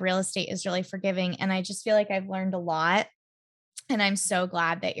you said, real estate is really forgiving. And I just feel like I've learned a lot. And I'm so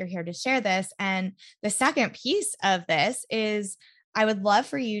glad that you're here to share this. And the second piece of this is I would love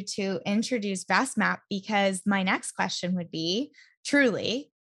for you to introduce VestMap, because my next question would be, truly,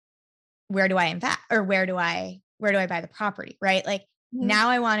 where do I invest, or where do I buy the property, right? Like, Mhm. now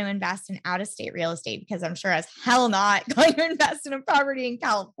I want to invest in out of state real estate, because I'm sure as hell not going to invest in a property in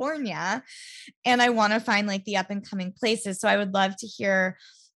California. And I want to find like the up and coming places. So I would love to hear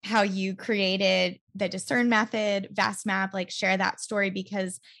how you created the discern method, VestMap, like share that story,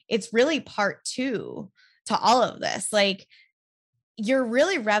 because it's really part 2 to all of this. Like, you're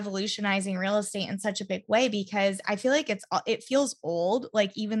really revolutionizing real estate in such a big way, because I feel like it feels old.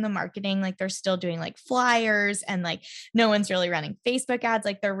 Like, even the marketing, like they're still doing like flyers, and like no one's really running Facebook ads.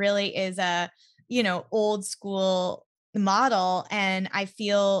 Like, there really is a, old school model. And I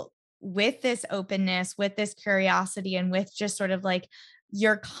feel with this openness, with this curiosity, and with just sort of like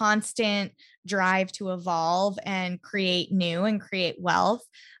your constant drive to evolve and create new and create wealth,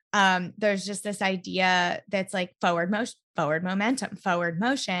 there's just this idea that's like forward motion, forward momentum, forward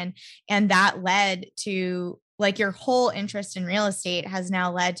motion. And that led to like your whole interest in real estate has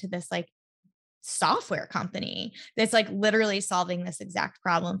now led to this like software company that's like literally solving this exact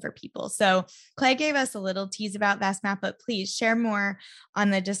problem for people. So Clay gave us a little tease about VestMap, but please share more on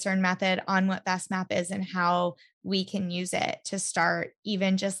the discern method, on what VestMap is and how we can use it to start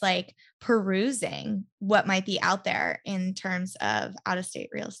even just like perusing what might be out there in terms of out of state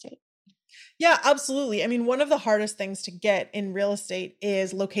real estate. Yeah, absolutely. I mean, one of the hardest things to get in real estate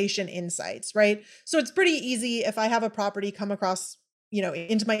is location insights, right? So it's pretty easy if I have a property come across,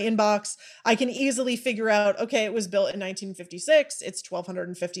 into my inbox, I can easily figure out, okay, it was built in 1956, it's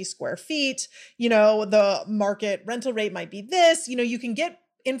 1,250 square feet, the market rental rate might be this, you can get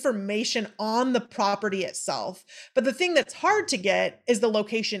information on the property itself. But the thing that's hard to get is the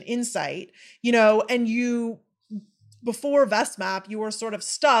location insight, and before VestMap, you were sort of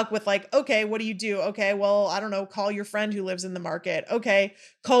stuck with like, okay, what do you do? Okay, well, I don't know, call your friend who lives in the market. Okay,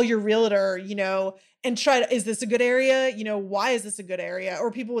 call your realtor, and is this a good area? Why is this a good area?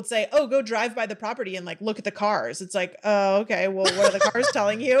 Or people would say, oh, go drive by the property and like look at the cars. It's like, oh, okay, well, what are the cars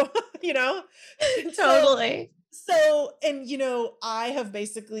telling you? you know? Totally. And I have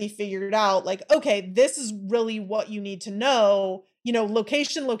basically figured out like, okay, this is really what you need to know,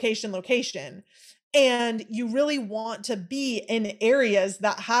 location, location, location. And you really want to be in areas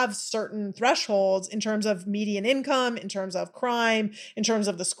that have certain thresholds in terms of median income, in terms of crime, in terms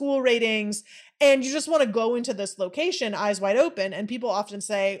of the school ratings. And you just want to go into this location eyes wide open. And people often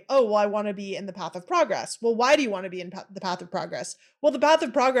say, oh, well, I want to be in the path of progress. Well, why do you want to be in the path of progress? Well, the path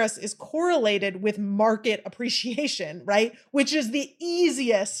of progress is correlated with market appreciation, right? Which is the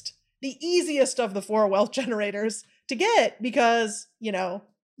easiest of the four wealth generators to get because,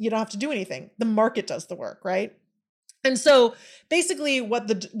 you don't have to do anything. The market does the work, right? And so basically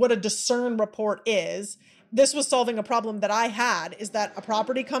what a discern report is, this was solving a problem that I had, is that a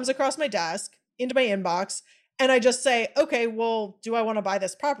property comes across my desk into my inbox and I just say, okay, well, do I want to buy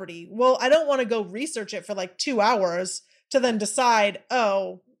this property? Well, I don't want to go research it for like 2 hours to then decide,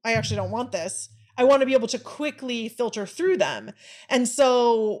 oh, I actually don't want this. I want to be able to quickly filter through them. And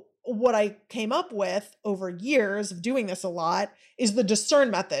so what I came up with over years of doing this a lot is the discern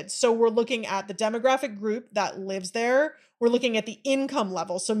method. So we're looking at the demographic group that lives there. We're looking at the income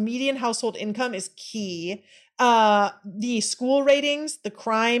level. So median household income is key. The school ratings, the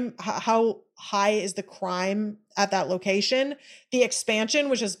crime, how high is the crime at that location, the expansion,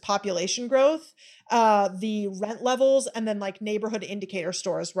 which is population growth, the rent levels, and then like neighborhood indicator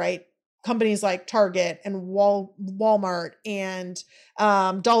stores, right? Companies like Target and Walmart and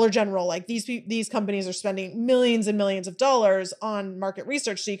Dollar General, like these companies are spending millions and millions of dollars on market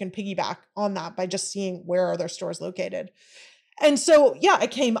research, so you can piggyback on that by just seeing where are their stores located. And so, yeah, I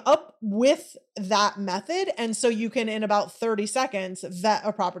came up with that method. And so you can, in about 30 seconds, vet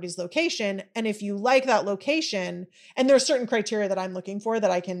a property's location. And if you like that location, and there are certain criteria that I'm looking for that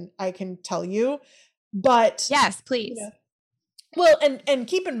I can tell you, but yes, please. Well, and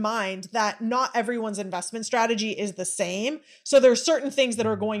keep in mind that not everyone's investment strategy is the same. So there are certain things that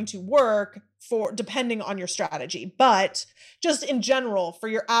are going to work for depending on your strategy. But just in general, for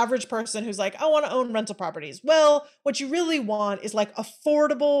your average person who's like, I want to own rental properties. Well, what you really want is like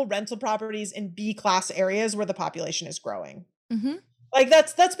affordable rental properties in B-class areas where the population is growing. Mm-hmm. Like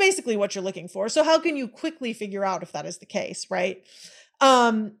that's basically what you're looking for. So how can you quickly figure out if that is the case, right?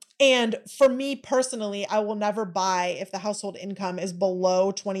 And for me personally, I will never buy if the household income is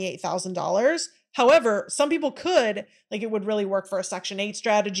below $28,000. However, some people could, like it would really work for a Section 8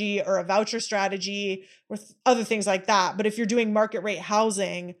 strategy or a voucher strategy or other things like that. But if you're doing market rate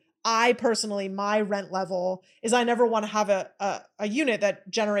housing, I personally, my rent level is I never want to have a unit that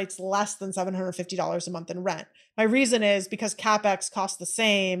generates less than $750 a month in rent. My reason is because CapEx costs the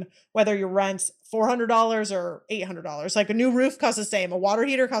same, whether your rent's $400 or $800. Like a new roof costs the same, a water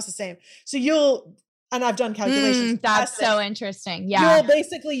heater costs the same. So and I've done calculations. That's so interesting. Yeah.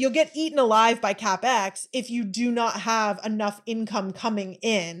 You'll get eaten alive by CapEx if you do not have enough income coming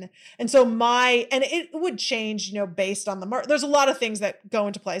in. And so and it would change, based on the market. There's a lot of things that go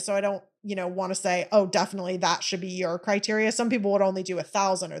into play. So I don't, want to say, oh, definitely that should be your criteria. Some people would only do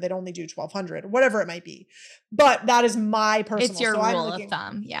 1,000 or they'd only do 1,200, whatever it might be. But that is my personal. It's your rule of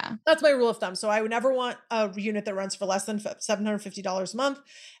thumb. Yeah. That's my rule of thumb. So I would never want a unit that rents for less than $750 a month.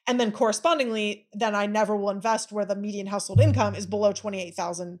 And then correspondingly, then I never will invest where the median household income is below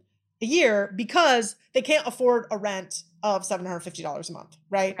 $28,000 a year because they can't afford a rent of $750 a month.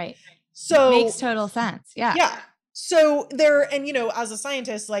 Right. Right. So makes total sense. Yeah. Yeah. So as a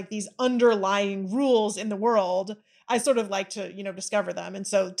scientist, like these underlying rules in the world, I sort of like to, discover them. And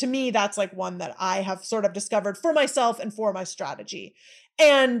so to me, that's like one that I have sort of discovered for myself and for my strategy.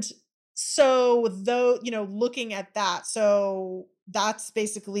 And so though, looking at that, so that's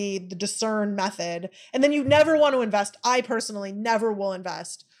basically the discern method. And then you never want to invest. I personally never will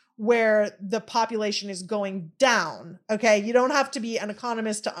invest where the population is going down. Okay. You don't have to be an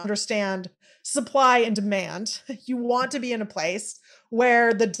economist to understand supply and demand. You want to be in a place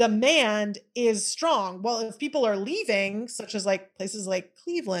where the demand is strong. Well, if people are leaving, such as like places like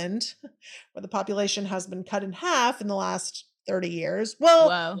Cleveland, where the population has been cut in half in the last 30 years, well,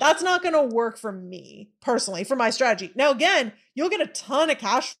 Whoa. that's not going to work for me personally, for my strategy. Now, again, you'll get a ton of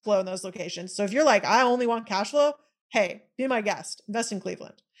cash flow in those locations. So if you're like, I only want cash flow, hey, be my guest, invest in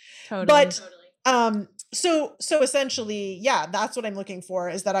Cleveland. Totally. But so essentially, yeah, that's what I'm looking for,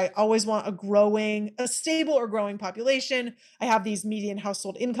 is that I always want a stable or growing population. I have these median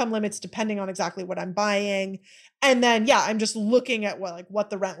household income limits depending on exactly what I'm buying. And then yeah, I'm just looking at what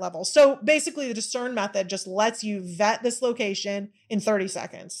the rent level. So basically the discern method just lets you vet this location in 30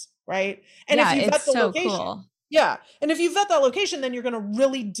 seconds, right? And if Yeah, you it's vet the so location, cool. yeah. And if you vet that location, then you're going to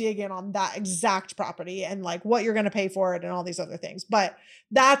really dig in on that exact property and like what you're going to pay for it and all these other things. But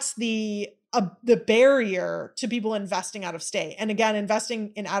that's the barrier to people investing out of state. And again,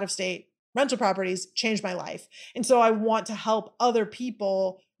 investing in out of state rental properties changed my life. And so I want to help other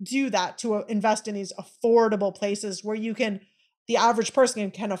people do that, to invest in these affordable places where the average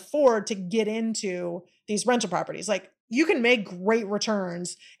person can afford to get into these rental properties. Like you can make great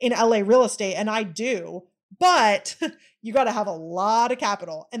returns in LA real estate, and I do, but you got to have a lot of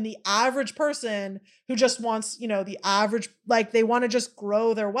capital. And the average person who just wants, the average, like they want to just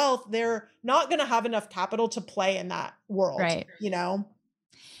grow their wealth, they're not going to have enough capital to play in that world, Right.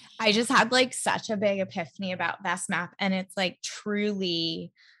 I just had like such a big epiphany about Best Map, and it's like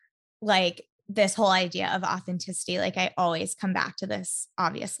truly like this whole idea of authenticity. Like I always come back to this,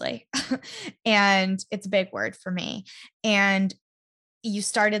 obviously, and it's a big word for me. And you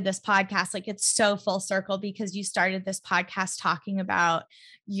started this podcast, like it's so full circle, because you started this podcast talking about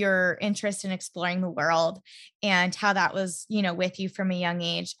your interest in exploring the world and how that was, with you from a young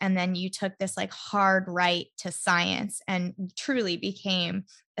age. And then you took this like hard right to science and truly became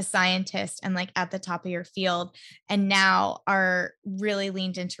a scientist and like at the top of your field, and now are really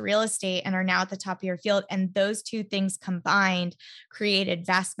leaned into real estate and are now at the top of your field. And those two things combined created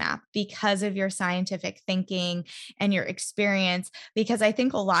VestMap because of your scientific thinking and your experience. Because I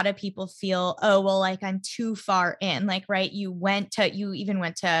think a lot of people feel, oh, well, like I'm too far in, like, right. You even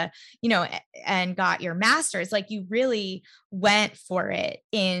went to, and got your master's, like you really went for it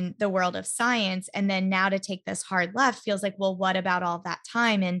in the world of science. And then now to take this hard left feels like, well, what about all that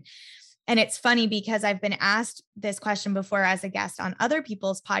time? And it's funny because I've been asked this question before as a guest on other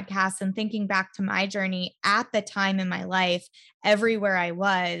people's podcasts, and thinking back to my journey at the time in my life, everywhere I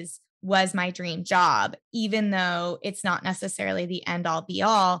was my dream job, even though it's not necessarily the end all be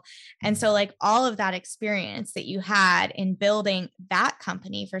all. And so like all of that experience that you had in building that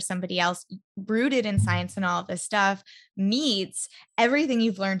company for somebody else, rooted in science and all of this stuff, meets everything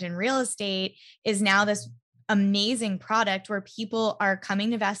you've learned in real estate, is now this amazing product where people are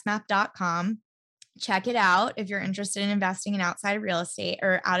coming to vestmap.com. Check it out if you're interested in investing in outside real estate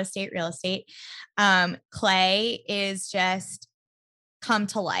or out of state real estate. Clay is just come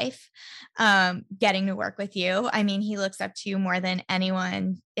to life, getting to work with you. I mean, he looks up to you more than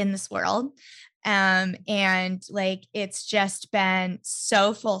anyone in this world. And like, it's just been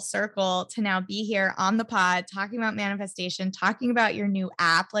so full circle to now be here on the pod, talking about manifestation, talking about your new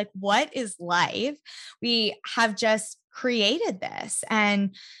app. Like, what is life? We have just created this.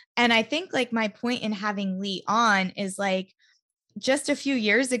 And I think like my point in having Lee on is like, just a few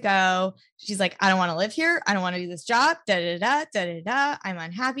years ago, she's like, I don't want to live here. I don't want to do this job. Da, da, da, da, da, da. I'm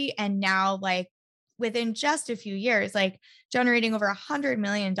unhappy. And now like within just a few years, like generating over $100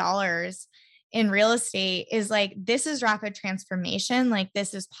 million in real estate is like, this is rapid transformation. Like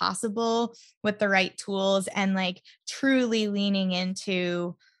this is possible with the right tools and like truly leaning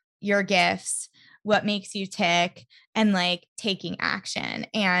into your gifts, what makes you tick, and like taking action.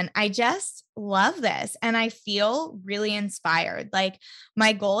 And I just love this. And I feel really inspired. Like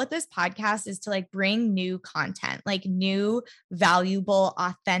my goal at this podcast is to like bring new content, like new, valuable,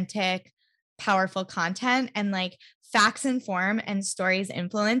 authentic, powerful content, and like facts inform and stories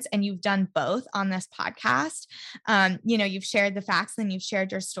influence. And you've done both on this podcast. You've shared the facts and you've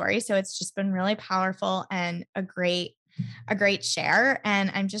shared your story. So it's just been really powerful and a great share.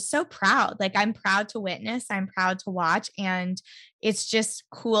 And I'm just so proud. Like I'm proud to witness, I'm proud to watch. And it's just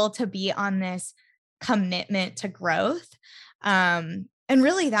cool to be on this commitment to growth. And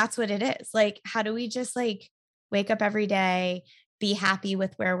really that's what it is. Like, how do we just like wake up every day, be happy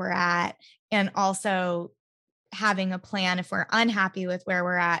with where we're at, and also having a plan if we're unhappy with where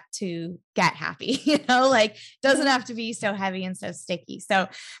we're at to get happy, like doesn't Mhm. have to be so heavy and so sticky. So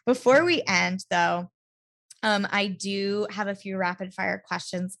before we end though, I do have a few rapid fire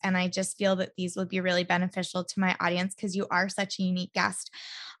questions, and I just feel that these would be really beneficial to my audience because you are such a unique guest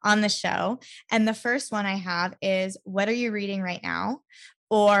on the show. And the first one I have is, what are you reading right now?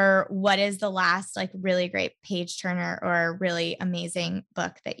 Or what is the last like really great page turner or really amazing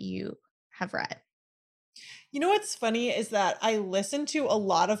book that you have read? You know what's funny is that I listen to a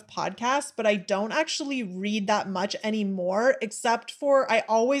lot of podcasts, but I don't actually read that much anymore, except for I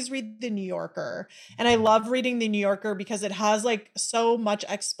always read The New Yorker. And I love reading The New Yorker because it has like so much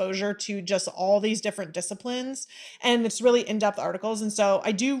exposure to just all these different disciplines and it's really in-depth articles. And so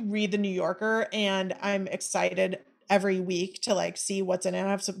I do read The New Yorker and I'm excited every week to like see what's in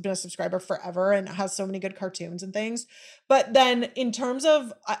it. Been a subscriber forever and it has so many good cartoons and things. But then in terms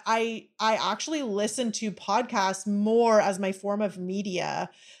of I actually listen to podcasts more as my form of media.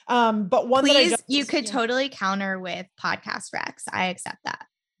 But one that I Please, don't you could yeah. totally counter with podcast Rex. I accept that.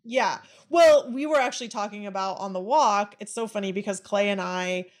 Yeah. Well, we were actually talking about on the walk. It's so funny because Clay and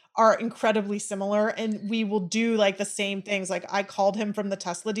I are incredibly similar and we will do like the same things. Like I called him from the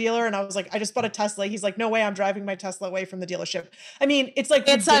Tesla dealer and I was like, I just bought a Tesla. He's like, no way, I'm driving my Tesla away from the dealership. I mean, it's like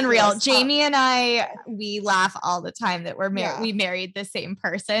It's unreal. ridiculous. Jamie and I, we laugh all the time that Yeah, we married the same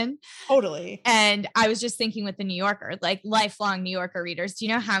person. totally. And I was just thinking with the New Yorker, like lifelong New Yorker readers, do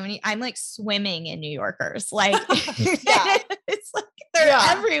you know how many I'm like swimming in New Yorkers? Like Yeah. it's like they're Yeah.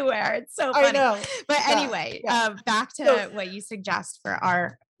 everywhere. It's so I funny. know. But Yeah. anyway, Yeah. back So to what you suggest for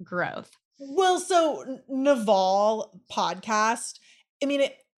our growth. well, so Naval podcast, I mean,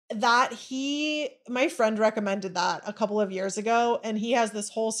 that my friend recommended that a couple of years ago, and he has this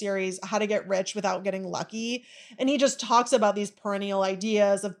whole series, How to Get Rich Without Getting Lucky. And he just talks about these perennial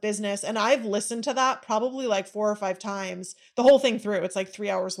ideas of business. And I've listened to that probably like 4 or 5 times, the whole thing through. It's like 3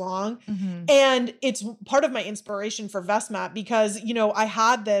 hours long. Mm-hmm. And it's part of my inspiration for VestMap because, I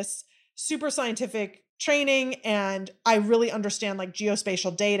had this super scientific training and I really understand like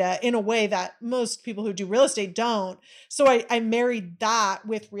geospatial data in a way that most people who do real estate don't. So I married that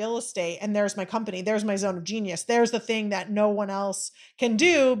with real estate and there's my company. There's my zone of genius. There's the thing that no one else can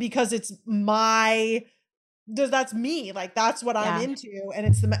do because it's that's me, like that's what I'm Yeah. into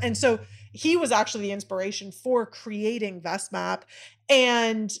and so he was actually the inspiration for creating VestMap.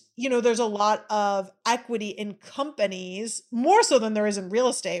 And there's a lot of equity in companies more so than there is in real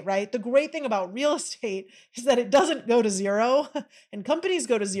estate, right? The great thing about real estate is that it doesn't go to zero and companies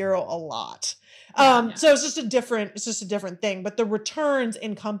go to zero a lot. Yeah. So it's just a different thing, but the returns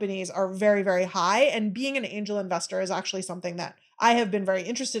in companies are very, very high. And being an angel investor is actually something that I have been very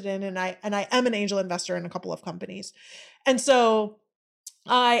interested in, and I am an angel investor in a couple of companies. And so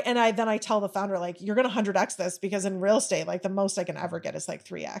I tell the founder, like, you're gonna 100x this because in real estate, like the most I can ever get is like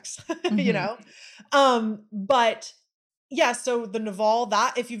 3x, you Mm-hmm. know? But yeah, so the Naval,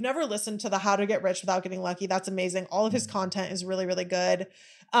 that if you've never listened to the How to Get Rich Without Getting Lucky, that's amazing. All of his content is really, really good.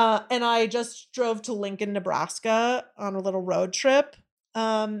 And I just drove to Lincoln, Nebraska on a little road trip.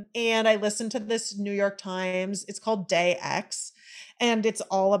 And I listened to this New York Times. It's called Day X. And it's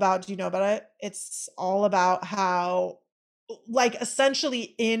all about, do you know about it? It's all about how, like,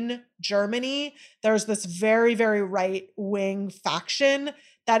 essentially in Germany, there's this very, very right wing faction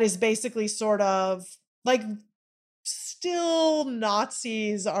that is basically sort of like still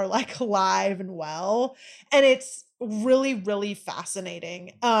Nazis are like alive and well. And it's really, really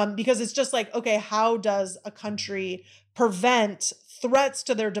fascinating because it's just like, okay, how does a country prevent threats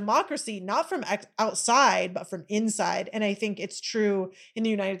to their democracy, not from outside, but from inside? And I think it's true in the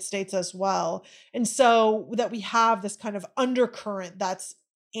United States as well. And so that we have this kind of undercurrent that's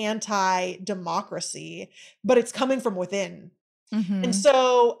anti democracy, but it's coming from within. And Mm-hmm.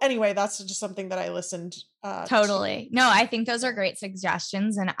 so anyway, that's just something that I listened to. Totally. No, I think those are great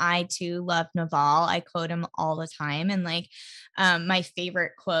suggestions. And I too love Naval. I quote him all the time. And like, my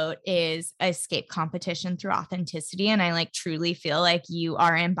favorite quote is escape competition through authenticity. And I like truly feel like you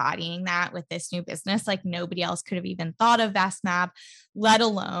are embodying that with this new business. Like nobody else could have even thought of VestMap, let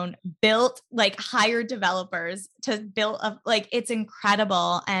alone built, like hired developers to build a, like, it's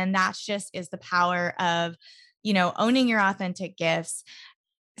incredible. And that's just is the power of, owning your authentic gifts,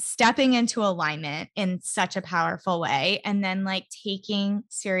 stepping into alignment in such a powerful way, and then like taking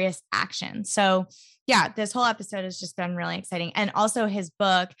serious action. So yeah, this whole episode has just been really exciting. And also his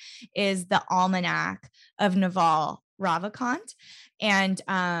book is The Almanac of Naval Ravikant. And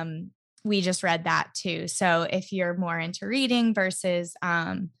we just read that too. So if you're more into reading versus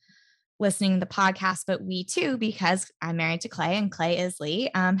listening to the podcast, but we too, because I'm married to Clay and Clay is Lee,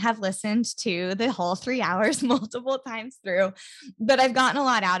 have listened to the whole 3 hours multiple times through. But I've gotten a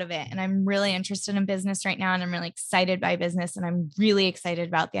lot out of it, and I'm really interested in business right now, and I'm really excited by business, and I'm really excited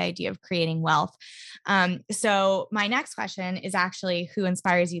about the idea of creating wealth. So my next question is actually, who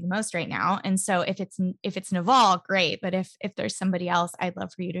inspires you the most right now? And so if it's Naval, great. But if there's somebody else, I'd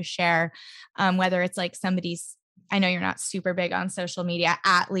love for you to share, whether it's like somebody's, I know you're not super big on social media,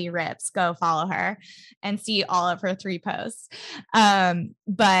 at Lee Rips, go follow her and see all of her 3 posts.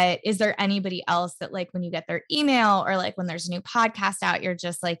 But is there anybody else that, like, when you get their email or like when there's a new podcast out, you're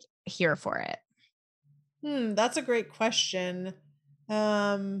just like here for it? That's a great question.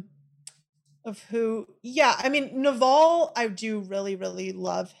 Um, of who? Yeah, I mean, Naval, I do really, really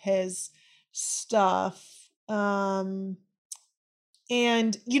love his stuff. And,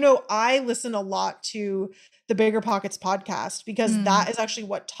 I listen a lot to the Bigger Pockets podcast because Mm, that is actually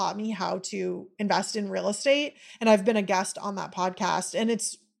what taught me how to invest in real estate. And I've been a guest on that podcast, and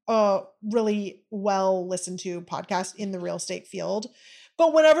it's a really well listened to podcast in the real estate field.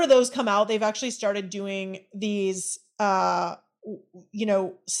 But whenever those come out, they've actually started doing these, they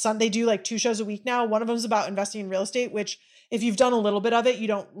do like 2 shows a week now. One of them is about investing in real estate, which if you've done a little bit of it, you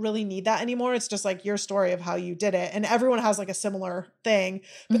don't really need that anymore. It's just like your story of how you did it. And everyone has like a similar thing,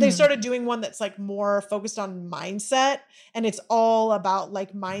 but they mhm. started doing one that's like more focused on mindset, and it's all about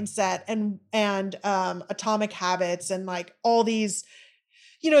like mindset and atomic habits and like all these,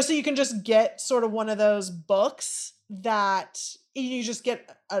 so you can just get sort of one of those books that you just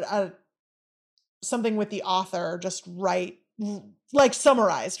get a something with the author just right, like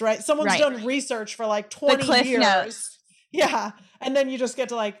summarized, right? Someone's Right. done research for like The 20 Cliff years. Notes. Yeah. And then you just get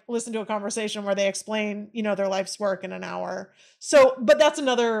to like listen to a conversation where they explain, their life's work in an hour. So, but that's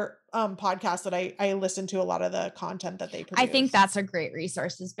another podcast that I listen to a lot of the content that they I think produce. that's a great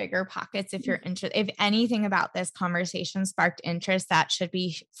resource, is Bigger Pockets. If you're interested, if anything about this conversation sparked interest, that should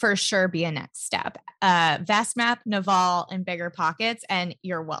be for sure be a next step. Vestmap, Naval, and Bigger Pockets, and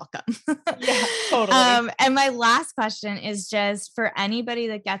you're welcome. Yeah, totally. And my last question is just for anybody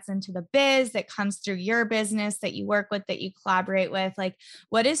that gets into the biz, that comes through your business, that you work with, that you collaborate with, like,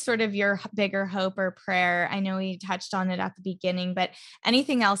 what is sort of your bigger hope or prayer? I know we touched on it at the beginning, but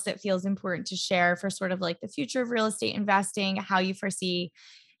anything else that feels important to share for sort of like the future of real estate investing, how you foresee,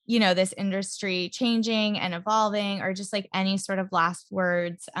 this industry changing and evolving, or just like any sort of last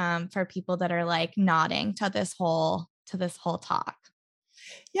words, for people that are like nodding to this whole talk.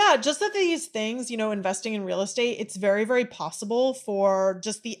 Yeah, just that these things, investing in real estate, it's very, very possible for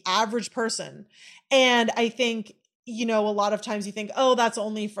just the average person. And I think, a lot of times you think, oh, that's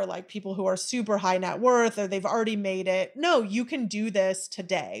only for like people who are super high net worth or they've already made it. No, you can do this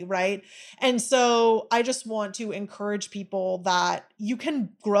today, right? And so I just want to encourage people that you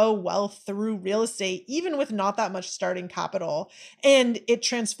can grow wealth through real estate, even with not that much starting capital. And it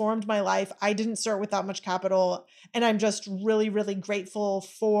transformed my life. I didn't start with that much capital. And I'm just really, really grateful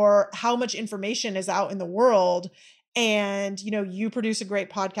for how much information is out in the world. And, you produce a great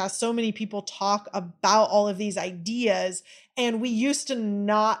podcast. So many people talk about all of these ideas. And we used to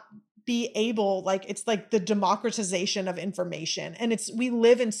not be able, like, it's like the democratization of information. And we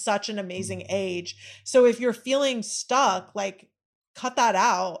live in such an amazing age. So if you're feeling stuck, like, cut that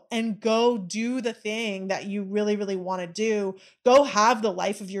out and go do the thing that you really, really want to do. Go have the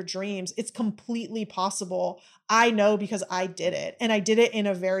life of your dreams. It's completely possible. I know because I did it, and I did it in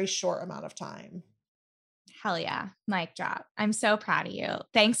a very short amount of time. Hell yeah. Mic drop. I'm so proud of you.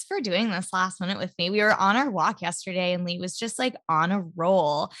 Thanks for doing this last minute with me. We were on our walk yesterday and Lee was just like on a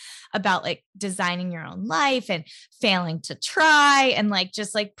roll about like designing your own life and failing to try, and like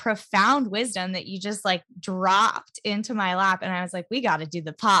just like profound wisdom that you just like dropped into my lap. And I was like, we got to do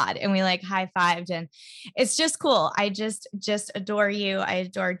the pod. And we like high fived, and it's just cool. I just adore you. I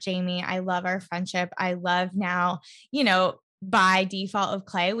adore Jamie. I love our friendship. I love now, by default of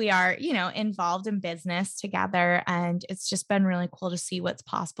Clay, we are, involved in business together. And it's just been really cool to see what's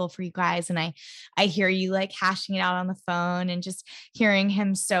possible for you guys. And I hear you like hashing it out on the phone, and just hearing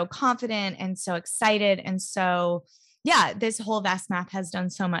him so confident and so excited. And so, yeah, this whole Vest map has done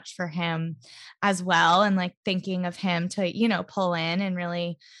so much for him as well. And like thinking of him to, pull in and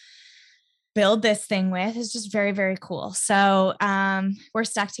really build this thing with is just very, very cool. So we're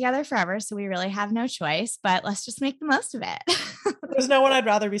stuck together forever. So we really have no choice, but let's just make the most of it. There's no one I'd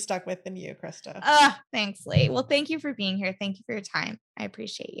rather be stuck with than you, Krista. Thanks, Lee. Well, thank you for being here. Thank you for your time. I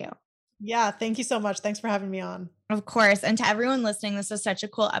appreciate you. Yeah, thank you so much. Thanks for having me on. Of course. And to everyone listening, this was such a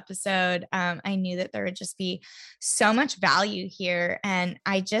cool episode. I knew that there would just be so much value here. And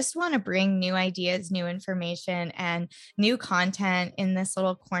I just want to bring new ideas, new information, and new content in this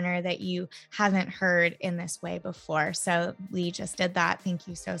little corner that you haven't heard in this way before. So Lee just did that. Thank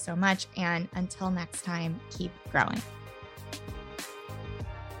you so, so much. And until next time, keep growing.